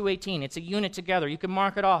down to 218. It's a unit together. You can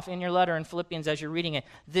mark it off in your letter in Philippians as you're reading it.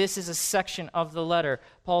 This is a section of the letter.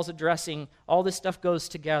 Paul's addressing. All this stuff goes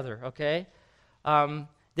together, okay?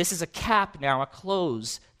 This is a cap now, a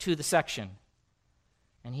close to the section.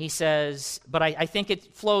 And he says, but I think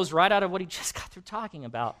it flows right out of what he just got through talking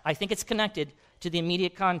about. I think it's connected to the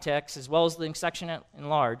immediate context as well as the section at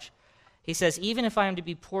large. He says, even if I am to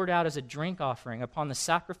be poured out as a drink offering upon the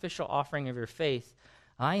sacrificial offering of your faith,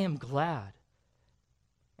 I am glad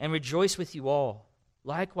and rejoice with you all.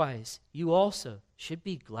 Likewise, you also should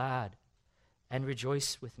be glad and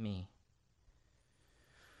rejoice with me.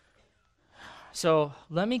 So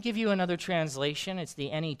let me give you another translation. It's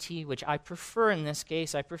the NET, which I prefer in this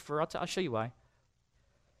case. I'll show you why.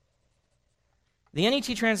 The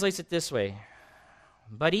NET translates it this way.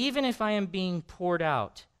 But even if I am being poured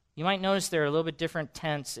out, you might notice they're a little bit different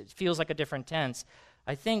tense. It feels like a different tense.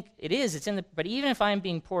 I think it is. But even if I am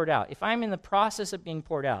being poured out, if I'm in the process of being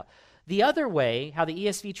poured out. The other way, how the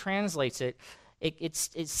ESV translates it,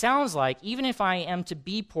 it sounds like, even if I am to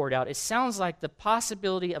be poured out, it sounds like the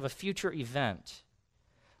possibility of a future event.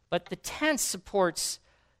 But the tense supports,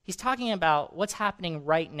 he's talking about what's happening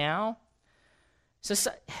right now.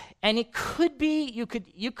 And it could be,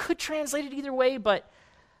 you could translate it either way, but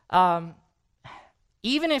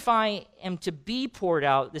even if I am to be poured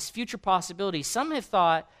out, this future possibility, some have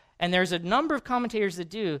thought, and there's a number of commentators that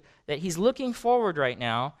do, that he's looking forward right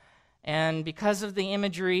now, and because of the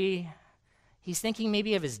imagery, he's thinking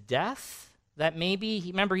maybe of his death, that maybe,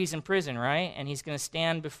 remember he's in prison, right? And he's going to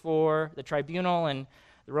stand before the tribunal, and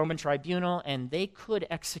the Roman tribunal, and they could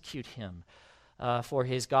execute him for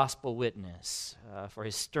his gospel witness, for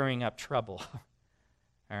his stirring up trouble.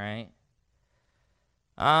 All right?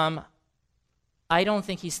 I don't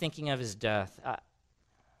think he's thinking of his death.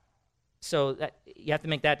 So you have to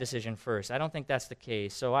make that decision first. I don't think that's the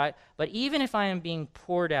case. But even if I am being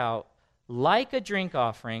poured out like a drink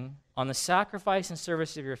offering on the sacrifice and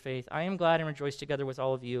service of your faith, I am glad and rejoice together with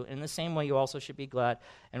all of you. In the same way, you also should be glad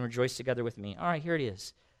and rejoice together with me. All right, here it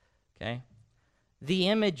is. Okay? The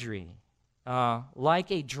imagery,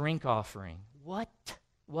 like a drink offering. What,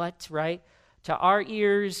 right? To our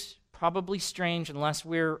ears, probably strange unless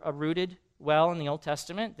we're rooted well in the Old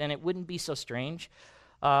Testament, then it wouldn't be so strange.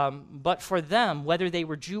 But for them, whether they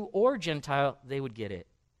were Jew or Gentile, they would get it.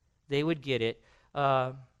 They would get it.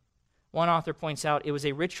 One author points out it was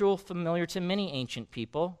a ritual familiar to many ancient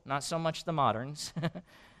people, not so much the moderns.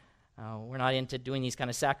 We're not into doing these kind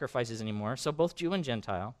of sacrifices anymore, so both Jew and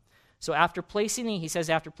Gentile. So after placing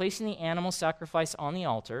the animal sacrifice on the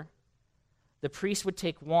altar, the priest would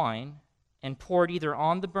take wine and pour it either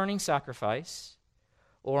on the burning sacrifice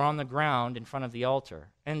or on the ground in front of the altar.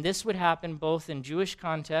 And this would happen both in Jewish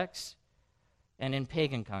context and in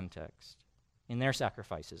pagan context, in their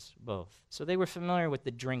sacrifices, both. So they were familiar with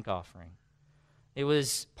the drink offering. It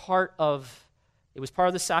was part of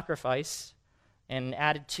the sacrifice and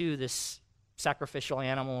added to this sacrificial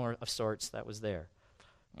animal of sorts that was there.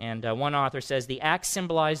 And one author says, the act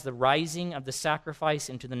symbolized the rising of the sacrifice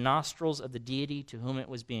into the nostrils of the deity to whom it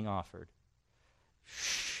was being offered.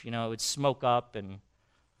 It would smoke up and...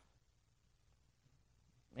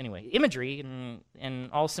 Anyway, imagery and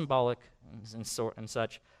all symbolic and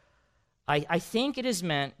such. I think it is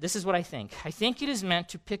meant, this is what I think. I think it is meant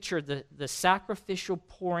to picture the sacrificial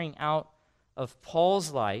pouring out of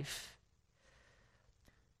Paul's life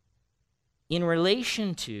in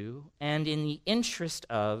relation to and in the interest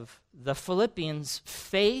of the Philippians'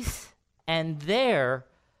 faith and their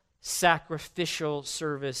sacrificial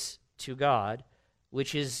service to God,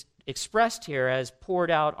 which is expressed here as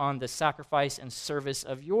poured out on the sacrifice and service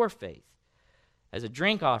of your faith as a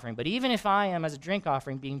drink offering. But even if I am, as a drink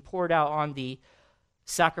offering, being poured out on the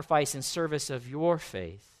sacrifice and service of your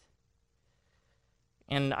faith,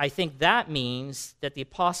 and I think that means that the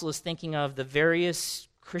apostle is thinking of the various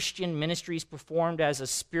Christian ministries performed as a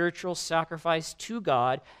spiritual sacrifice to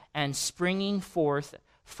God and springing forth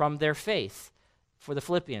from their faith for the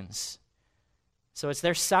Philippians. So it's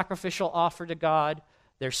their sacrificial offer to God,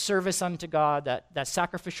 their service unto God, that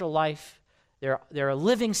sacrificial life. They're a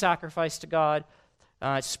living sacrifice to God,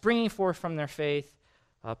 springing forth from their faith.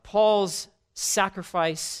 Paul's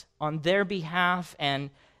sacrifice on their behalf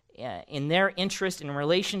and in their interest in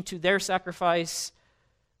relation to their sacrifice,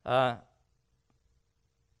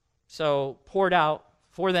 so poured out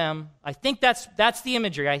for them. I think that's the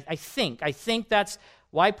imagery. I think that's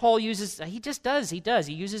why Paul uses. He does.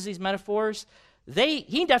 He uses these metaphors.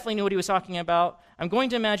 He definitely knew what he was talking about. I'm going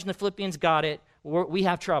to imagine the Philippians got it. We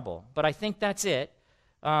have trouble, but I think that's it.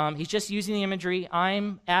 He's just using the imagery.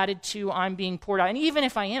 I'm being poured out. And even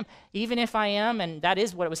if I am, and that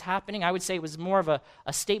is what was happening, I would say it was more of a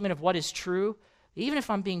statement of what is true. Even if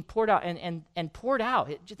I'm being poured out and poured out,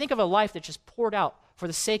 think of a life that's just poured out for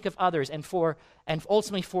the sake of others and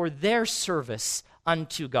ultimately for their service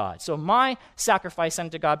unto God. So my sacrifice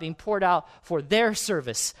unto God being poured out for their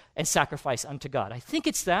service and sacrifice unto God. I think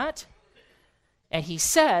it's that. And he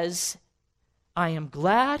says, I am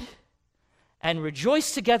glad and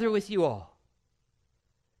rejoice together with you all.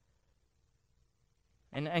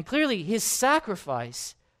 And clearly his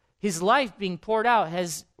sacrifice, his life being poured out,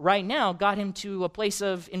 has right now got him to a place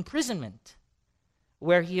of imprisonment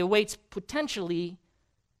where he awaits potentially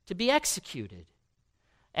to be executed.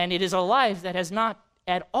 And it is a life that has not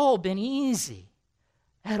at all been easy.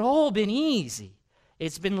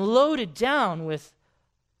 It's been loaded down with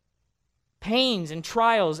pains and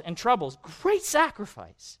trials and troubles. Great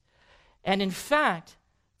sacrifice. And in fact,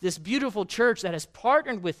 this beautiful church that has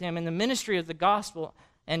partnered with him in the ministry of the gospel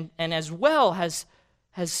and as well has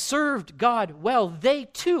served God well, they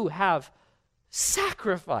too have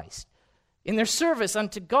sacrificed in their service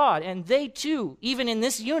unto God. And they too, even in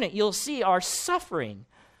this unit, you'll see, are suffering.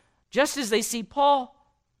 Just as they see Paul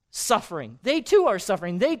suffering, they too are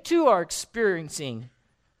suffering. They too are experiencing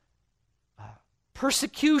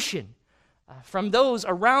persecution from those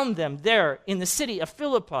around them there in the city of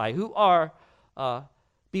Philippi who are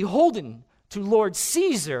beholden to Lord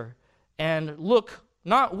Caesar and look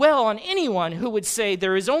not well on anyone who would say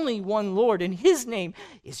there is only one Lord and his name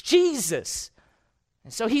is Jesus.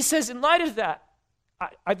 And so he says, in light of that,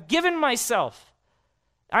 I've given myself.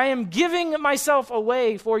 I am giving myself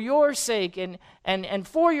away for your sake, and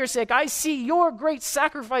for your sake, I see your great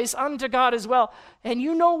sacrifice unto God as well. And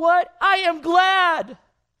you know what? I am glad.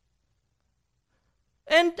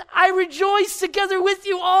 And I rejoice together with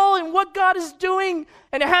you all in what God is doing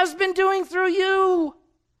and has been doing through you.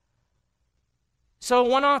 So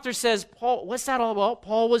one author says, Paul, what's that all about?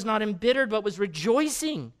 Paul was not embittered, but was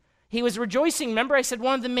rejoicing. He was rejoicing. Remember, I said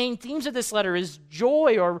one of the main themes of this letter is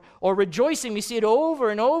joy or rejoicing. We see it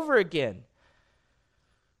over and over again.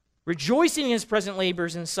 Rejoicing in his present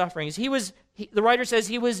labors and sufferings. The writer says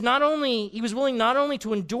he was willing not only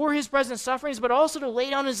to endure his present sufferings, but also to lay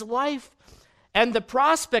down his life. And the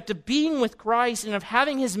prospect of being with Christ and of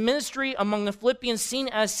having his ministry among the Philippians seen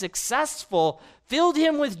as successful filled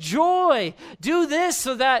him with joy. Do this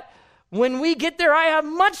so that when we get there, I have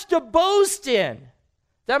much to boast in.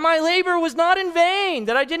 That my labor was not in vain,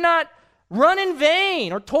 that I did not run in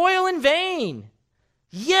vain or toil in vain.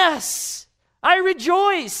 Yes, I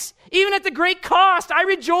rejoice. Even at the great cost, I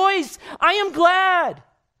rejoice. I am glad.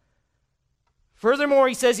 Furthermore,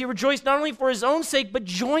 he says he rejoiced not only for his own sake, but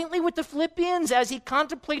jointly with the Philippians as he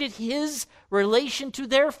contemplated his relation to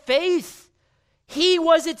their faith. He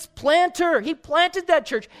was its planter. He planted that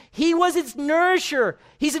church. He was its nourisher.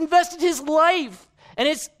 He's invested his life, and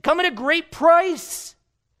it's come at a great price.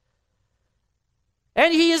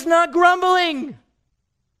 And he is not grumbling.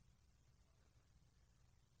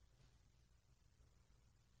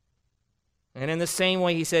 And in the same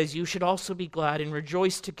way, he says, you should also be glad and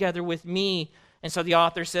rejoice together with me. And so the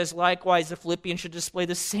author says, likewise, the Philippians should display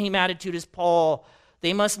the same attitude as Paul.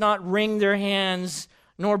 They must not wring their hands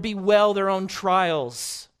nor bewail their own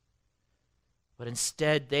trials, but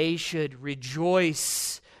instead they should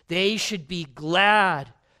rejoice. They should be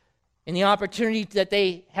glad in the opportunity that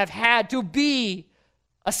they have had to be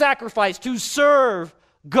a sacrifice, to serve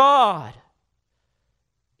God,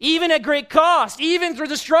 even at great cost, even through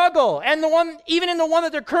the struggle, and even in the one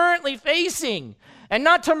that they're currently facing, and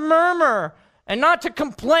not to murmur and not to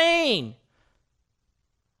complain.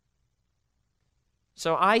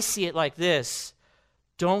 So I see it like this.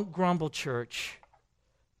 Don't grumble, church.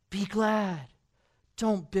 Be glad.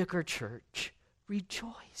 Don't bicker, church.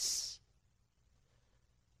 Rejoice.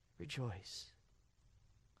 Rejoice.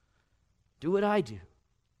 Do what I do.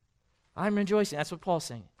 I'm rejoicing. That's what Paul's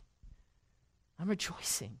saying. I'm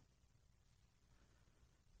rejoicing.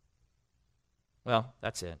 Well,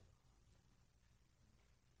 that's it.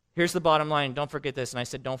 Here's the bottom line. Don't forget this. And I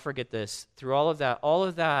said, don't forget this. Through all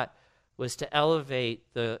of that was to elevate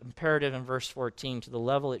the imperative in verse 14 to the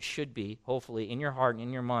level it should be, hopefully, in your heart and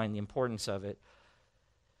in your mind, the importance of it.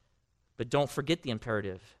 But don't forget the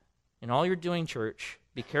imperative. In all you're doing, church,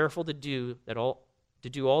 be careful to do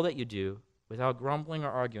all that you do without grumbling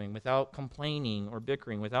or arguing, without complaining or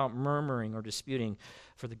bickering, without murmuring or disputing,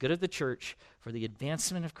 for the good of the church, for the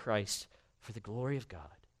advancement of Christ, for the glory of God.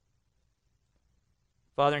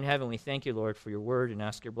 Father in heaven, we thank you, Lord, for your word and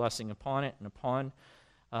ask your blessing upon it and upon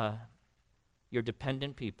your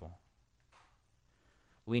dependent people.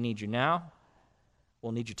 We need you now.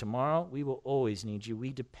 We'll need you tomorrow. We will always need you.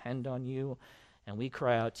 We depend on you, and we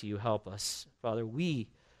cry out to you, help us. Father, we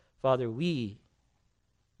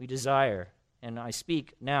desire, and I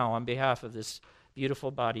speak now on behalf of this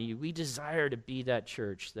beautiful body, we desire to be that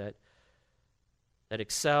church that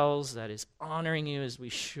excels, that is honoring you as we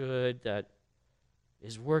should, that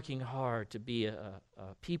is working hard to be a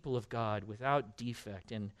people of God without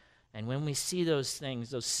defect. And when we see those things,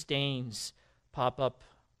 those stains pop up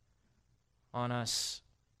on us,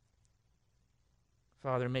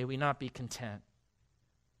 Father, may we not be content.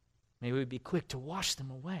 May we be quick to wash them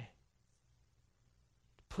away,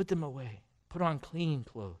 to put them away, put on clean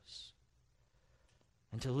clothes,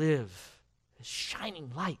 and to live as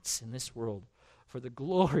shining lights in this world for the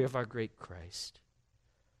glory of our great Christ,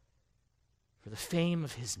 for the fame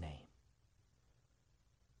of his name,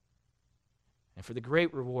 and for the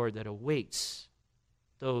great reward that awaits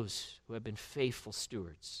those who have been faithful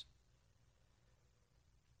stewards.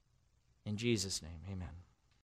 In Jesus' name, amen.